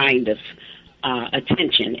different kind of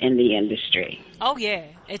attention in the industry. Oh, yeah,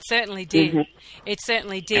 it certainly did. It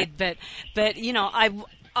certainly did. But you know,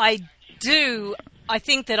 I I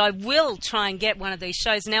think that I will try and get one of these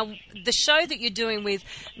shows. Now, the show that you're doing with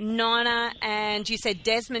Nonna and you said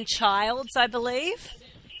Desmond Childs, I believe?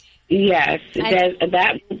 Yes,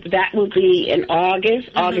 that will be in August,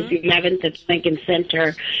 August 11th at Lincoln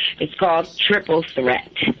Center. It's called Triple Threat.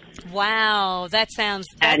 Wow, that sounds...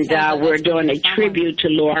 we're doing a tribute to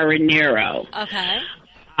Laura Nero. Okay.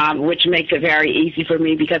 Which makes it very easy for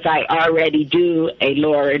me because I already do a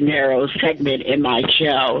Laura Nero segment in my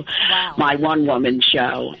show, my One Woman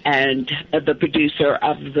Show, and the producer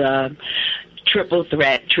of the Triple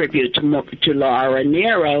Threat tribute to Laura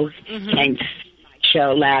Nero came to my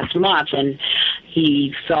show last month, and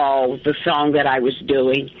he saw the song that I was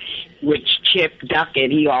doing, which Chip Duckett,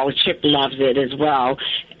 Chip loves it as well,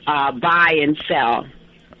 Buy and Sell.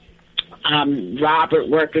 Robert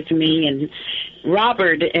worked with me, and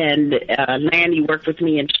Robert and Lanny worked with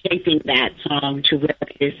me in shaping that song to where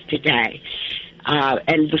it is today.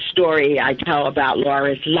 And the story I tell about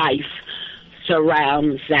Laura's life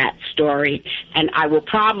surrounds that story. And I will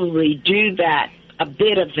probably do a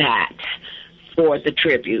bit of that for the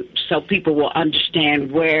tribute so people will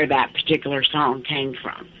understand where that particular song came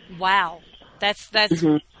from. Wow. That's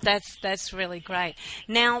really great.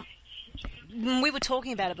 Now, we were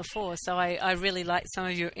talking about it before, so I really like some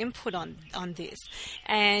of your input on this.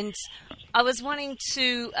 And I was wanting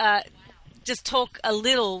to just talk a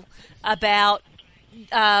little about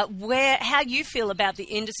how you feel about the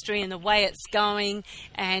industry and the way it's going,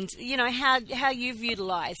 and how you've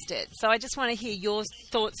utilised it. So I just want to hear your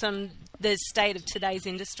thoughts on the state of today's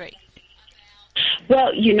industry.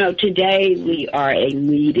 Well, today we are a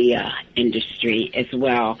media industry as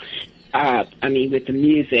well. With the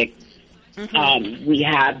music. We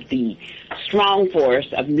have the strong force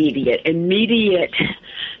of immediate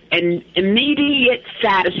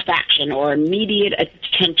satisfaction or immediate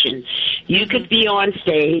attention. You could be on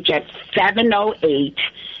stage at 7:08,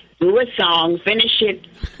 do a song, finish it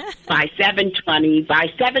by 7:20. By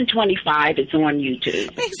 7:25, it's on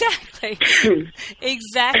YouTube. Exactly.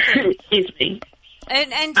 Exactly. Excuse me.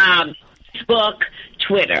 And Facebook,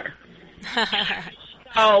 Twitter.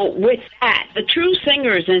 So with that, the true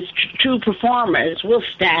singers and true performers will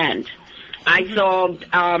stand. I saw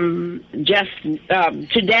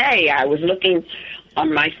today I was looking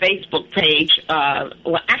on my Facebook page.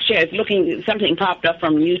 Actually, I was looking, something popped up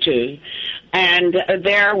from YouTube, and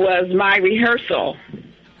there was my rehearsal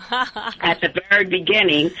at the very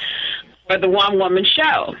beginning for the One Woman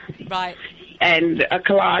Show. Right. And a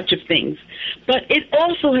collage of things. But it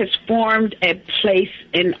also has formed a place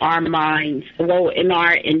in our minds, in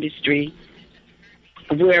our industry,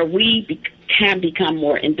 where we can become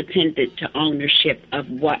more independent to ownership of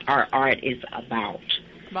what our art is about.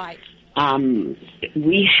 Right.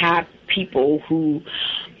 We have people who,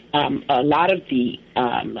 a lot of the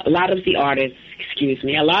artists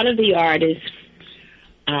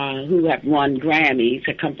who have won Grammys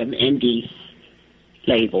have come from indie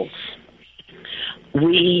labels.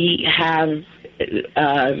 We have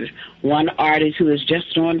one artist who is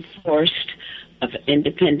just on first of an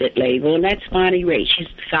independent label, and that's Bonnie Raitt. She's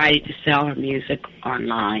decided to sell her music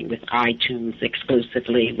online with iTunes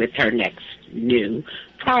exclusively with her next new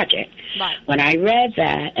project. Right. When I read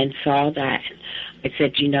that and saw that, I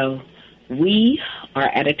said, we are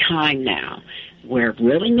at a time now where it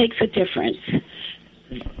really makes a difference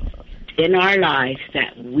in our lives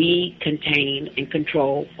that we contain and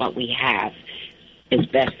control what we have as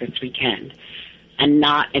best as we can. And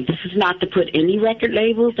this is not to put any record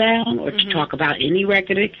label down or to talk about any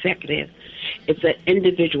record executive. It's an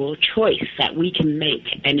individual choice that we can make.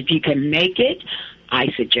 And if you can make it, I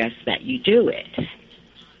suggest that you do it.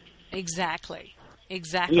 Exactly.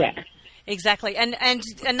 Yeah. Exactly. And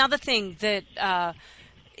another thing that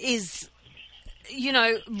is,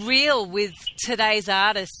 real with today's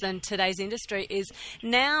artists and today's industry is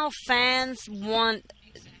now fans want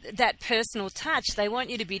that personal touch. They want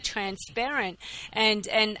you to be transparent, and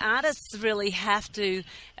artists really have to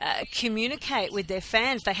communicate with their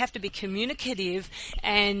fans. They have to be communicative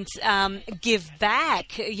and give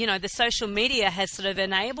back. The social media has sort of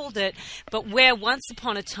enabled it, but where once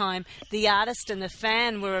upon a time the artist and the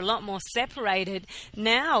fan were a lot more separated,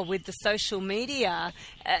 now with the social media,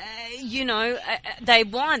 they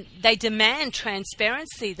demand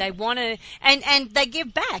transparency. They want to, and they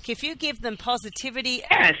give back. If you give them positivity,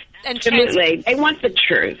 yes, absolutely, they want the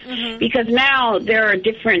truth, because now there are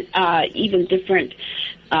different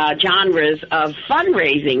genres of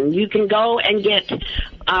fundraising. You can go and get, set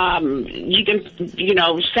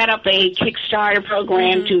up a Kickstarter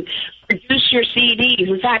program to produce your CDs.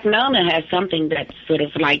 In fact, Nona has something that's sort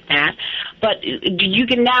of like that. But you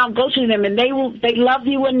can now go to them, and they love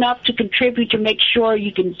you enough to contribute to make sure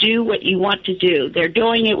you can do what you want to do. They're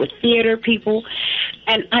doing it with theater people.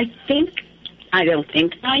 And I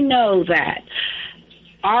know that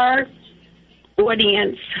our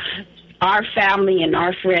audience, our family, and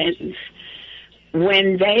our friends,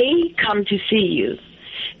 when they come to see you,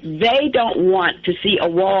 they don't want to see a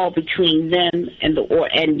wall between them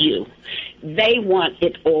and you. They want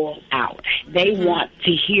it all out. They want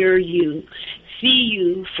to hear you, see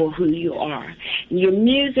you for who you are. Your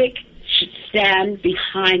music should stand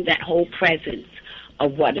behind that whole presence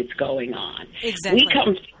of what is going on. Exactly.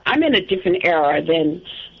 I'm in a different era than,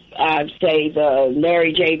 say, the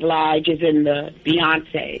Mary J. Bliges and the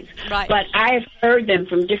Beyoncés. Right. But I have heard them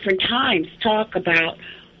from different times talk about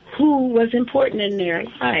who was important in their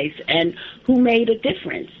lives and who made a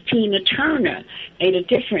difference. Tina Turner made a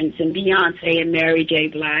difference in Beyonce and Mary J.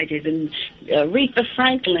 Blige's and Aretha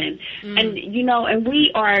Franklin. And, and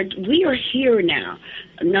we are here now.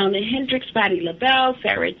 Nona Hendrix, Patti LaBelle,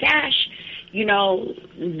 Sarah Dash,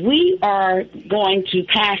 we are going to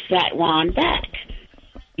pass that wand back.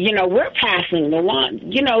 We're passing the wand.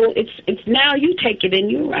 It's now you take it and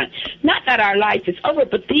you run. Not that our life is over,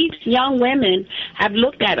 but these young women have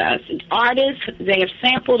looked at us. Artists, they have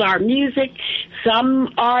sampled our music. Some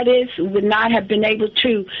artists would not have been able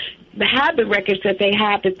to have the records that they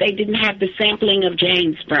have if they didn't have the sampling of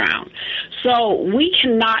James Brown. So we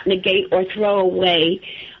cannot negate or throw away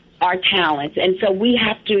our talents. And so we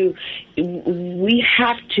have to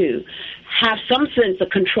have some sense of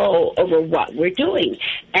control over what we're doing.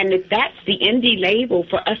 And if that's the indie label,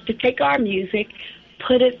 for us to take our music,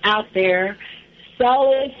 put it out there,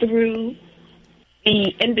 sell it through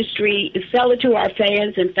the industry, sell it to our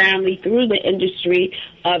fans and family through the industry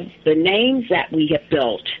of the names that we have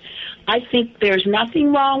built. I think there's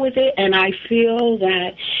nothing wrong with it, and I feel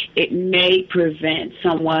that it may prevent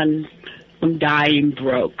someone from dying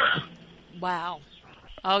broke. Wow.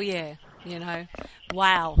 Oh, yeah.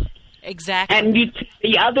 Wow. Exactly. And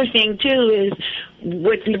the other thing, too, is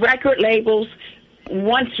with the record labels,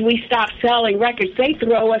 once we stop selling records, they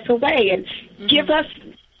throw us away and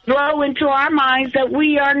throw into our minds that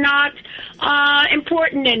we are not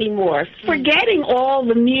important anymore. Forgetting all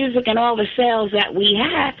the music and all the sales that we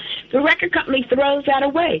have, the record company throws that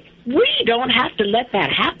away. We don't have to let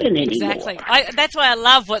that happen anymore. Exactly. That's why I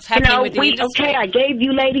love what's happening with the industry. Okay, I gave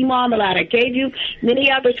you Lady Marmalade. I gave you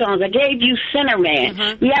many other songs. I gave you Sinner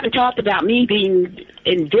Man. We haven't talked about me being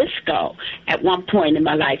in disco at one point in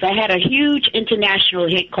my life. I had a huge international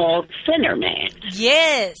hit called Sinner Man.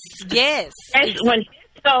 Yes. And when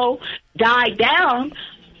disco died down,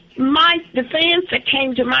 the fans that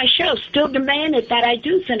came to my show still demanded that I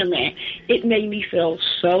do Sinner Man. It made me feel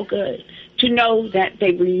so good to know that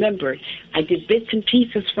they remembered. I did bits and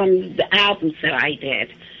pieces from the albums that I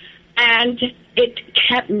did, and it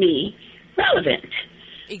kept me relevant.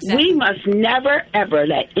 Exactly. We must never, ever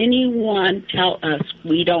let anyone tell us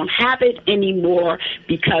we don't have it anymore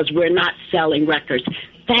because we're not selling records.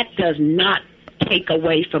 That does not take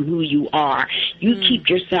away from who you are. You keep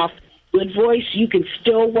yourself good voice. You can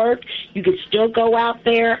still work. You can still go out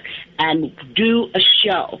there and do a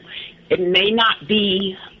show. It may not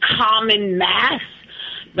be common mass,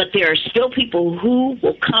 but there are still people who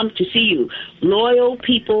will come to see you. Loyal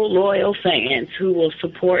people, loyal fans who will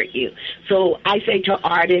support you. So I say to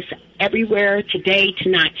artists everywhere, today,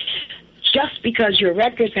 tonight, just because your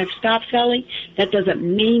records have stopped selling, that doesn't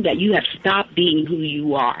mean that you have stopped being who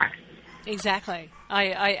you are. Exactly.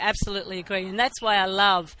 I absolutely agree, and that's why I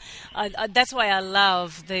love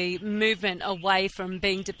the movement away from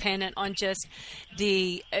being dependent on just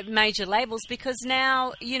the major labels, because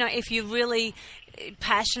now, if you're really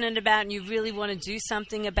passionate about it and you really want to do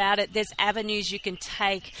something about it, there's avenues you can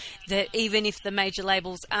take that even if the major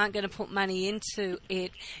labels aren't going to put money into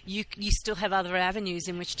it, you still have other avenues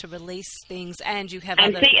in which to release things, and you have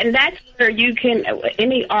and that's where you can,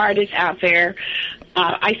 any artist out there,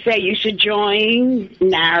 I say you should join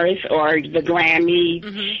NARAS or the Grammy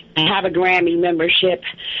and have a Grammy membership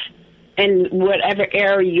in whatever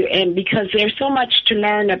area you're in, because there's so much to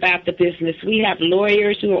learn about the business. We have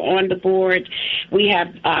lawyers who are on the board. We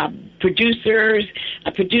have producers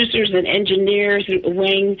and engineers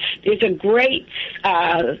wing. There's a great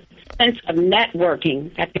sense of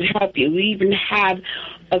networking that can help you. We even have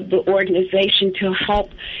the organization to help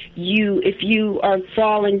you if you are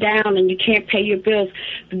falling down and you can't pay your bills.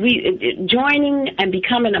 Joining and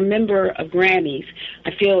becoming a member of Grammys,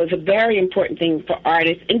 I feel, is a very important thing for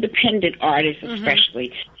artists, independent artists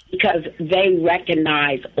especially, because they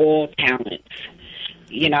recognize all talents.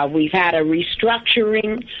 we've had a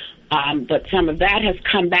restructuring, but some of that has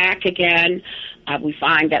come back again. We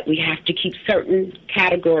find that we have to keep certain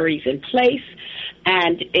categories in place,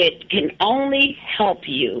 and it can only help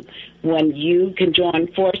you when you can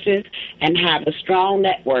join forces and have a strong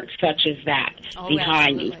network such as that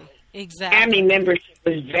behind absolutely. you. Exactly. Family membership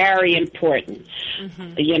is very important.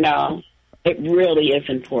 It really is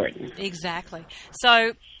important. Exactly.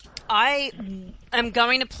 So I am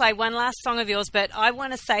going to play one last song of yours, but I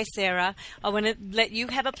want to say, Sarah, I want to let you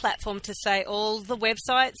have a platform to say all the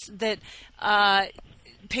websites that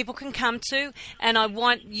people can come to, and I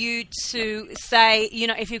want you to say,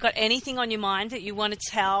 if you've got anything on your mind that you want to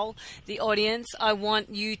tell the audience, I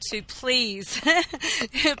want you to please,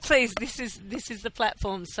 please, this is the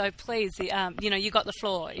platform. So please, you got the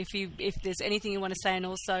floor. If there's anything you want to say, and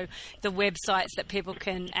also the websites that people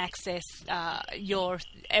can access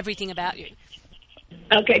everything about you.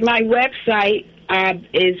 Okay, my website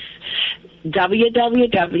is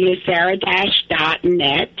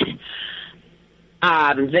www.sarah-net.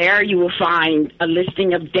 There you will find a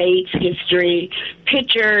listing of dates, history,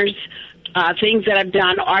 pictures, things that I've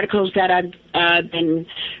done, articles that I've been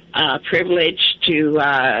privileged to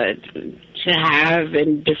have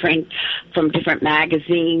from different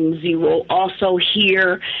magazines. You will also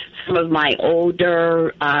hear some of my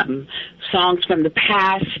older songs from the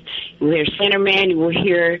past. You will hear Centerman. You will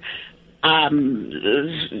hear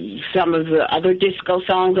some of the other disco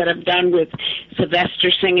songs that I've done with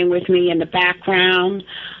Sylvester singing with me in the background.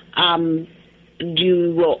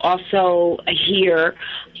 You will also hear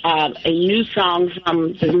a new song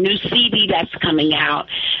from the new CD that's coming out.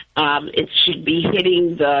 It should be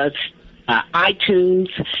hitting the iTunes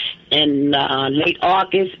in late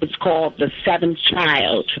August. It's called The Seventh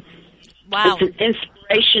Child. Wow. It's an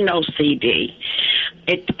inspirational CD.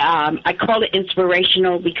 I call it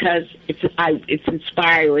inspirational because it's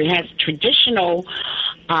inspiring. It has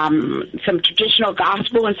some traditional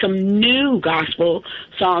gospel and some new gospel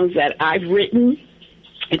songs that I've written.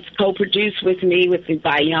 It's co-produced with me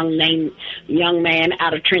by a young man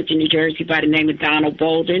out of Trenton, New Jersey, by the name of Donald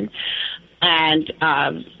Bolden, and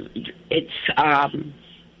it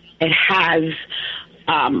has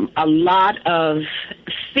a lot of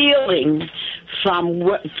feeling from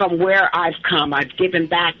where I've come. I've given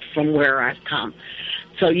back from where I've come.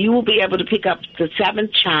 So you will be able to pick up The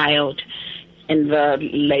Seventh Child in the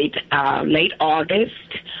late August.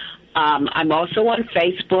 I'm also on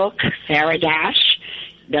Facebook, Sarah Dash,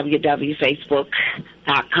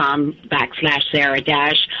 www.facebook.com/Sarah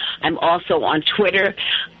Dash. I'm also on Twitter.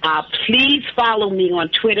 Please follow me on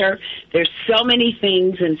Twitter. There's so many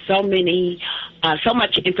things and so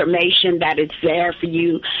much information that it's there for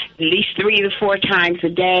you at least 3 to 4 times a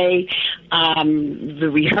day. The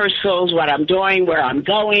rehearsals, what I'm doing, where I'm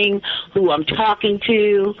going, who I'm talking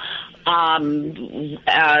to.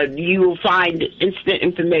 You will find instant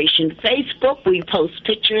information. Facebook, we post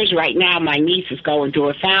pictures. Right now, my niece is going to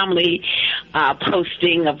a family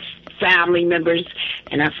posting of family members,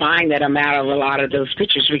 and I find that I'm out of a lot of those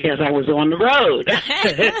pictures because I was on the road.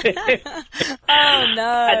 Oh,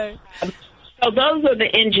 no. So those are the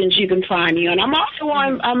engines you can find me on. I'm also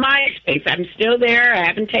on MySpace. I'm still there. I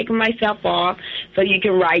haven't taken myself off, so you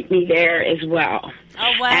can write me there as well.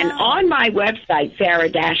 Oh, wow. And on my website,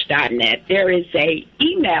 sarah-net, there is a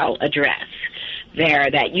email address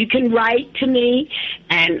there that you can write to me,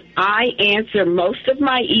 and I answer most of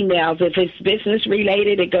my emails. If it's business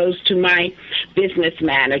related, it goes to my business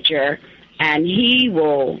manager, and he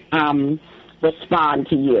will respond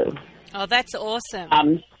to you. Oh, that's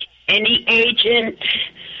awesome. Any agent,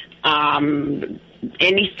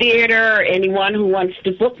 any theater, anyone who wants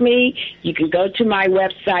to book me, you can go to my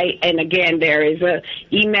website, and again, there is a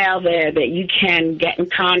email there that you can get in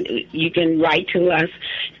you can write to us,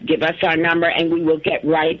 give us our number, and we will get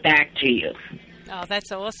right back to you. Oh,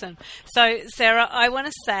 that's awesome. So, Sarah, I want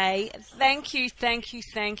to say thank you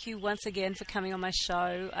once again for coming on my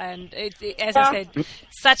show. And as I said,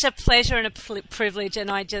 such a pleasure and a privilege.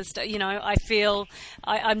 And I just, I feel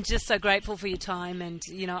I'm just so grateful for your time. And,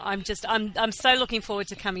 I'm so looking forward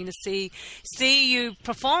to coming to see you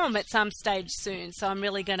perform at some stage soon. So I'm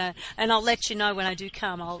really going to, and I'll let you know when I do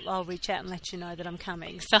come. I'll reach out and let you know that I'm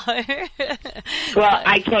coming. So, well,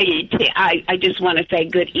 I tell you, I just want to say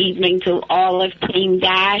good evening to all of Team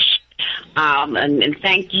Dash, and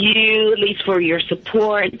thank you, Elisa, for your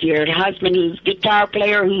support. Your husband, who's a guitar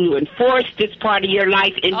player, who enforced this part of your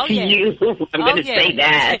life into you. I'm going to say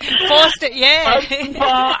that. Forced it, yeah. First of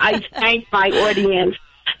all, I thank my audience,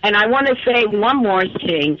 and I want to say one more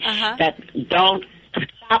thing, that don't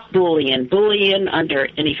stop bullying. Bullying under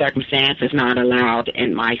any circumstance is not allowed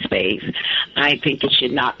in my space. I think it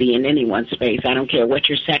should not be in anyone's space. I don't care what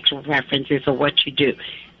your sexual preference is or what you do.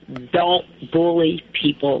 Don't bully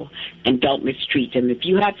people and don't mistreat them. If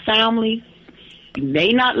you have family, you may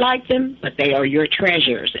not like them, but they are your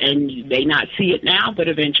treasures, and you may not see it now, but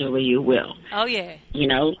eventually you will. Oh, yeah. You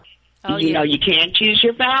know? Oh, you know, you can't choose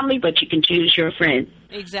your family, but you can choose your friend.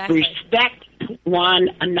 Exactly. Respect one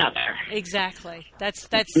another. Exactly. That's.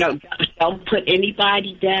 No, don't put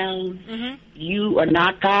anybody down. Mm-hmm. You are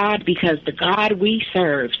not God, because the God we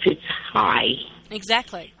serve sits high.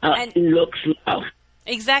 Exactly. And looks low.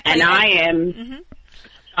 Exactly. And I am a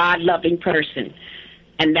God-loving person.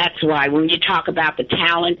 And that's why when you talk about the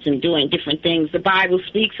talents and doing different things, the Bible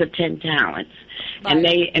speaks of 10 talents.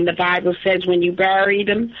 Right. And the Bible says when you bury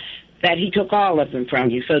them, that he took all of them from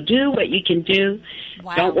you. So do what you can do.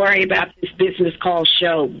 Wow. Don't worry about this business called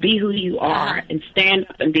show. Be who you are and stand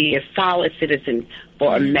up and be a solid citizen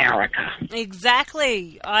for America.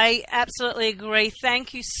 Exactly. I absolutely agree.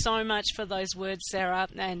 Thank you so much for those words, Sarah.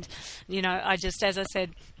 And, you know, I just, as I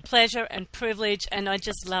said, pleasure and privilege, and I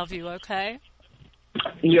just love you, okay?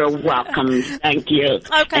 You're welcome. Thank you.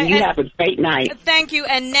 Okay. And you have a great night. Thank you.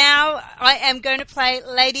 And now I am going to play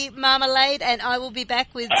Lady Marmalade, and I will be back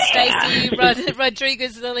with Stacey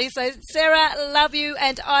Rodriguez-Lilly. So, Sarah, love you,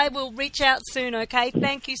 and I will reach out soon, okay?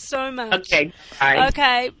 Thank you so much. Okay. Bye.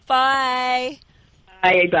 Okay. Bye.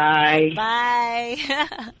 Bye.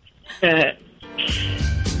 Bye.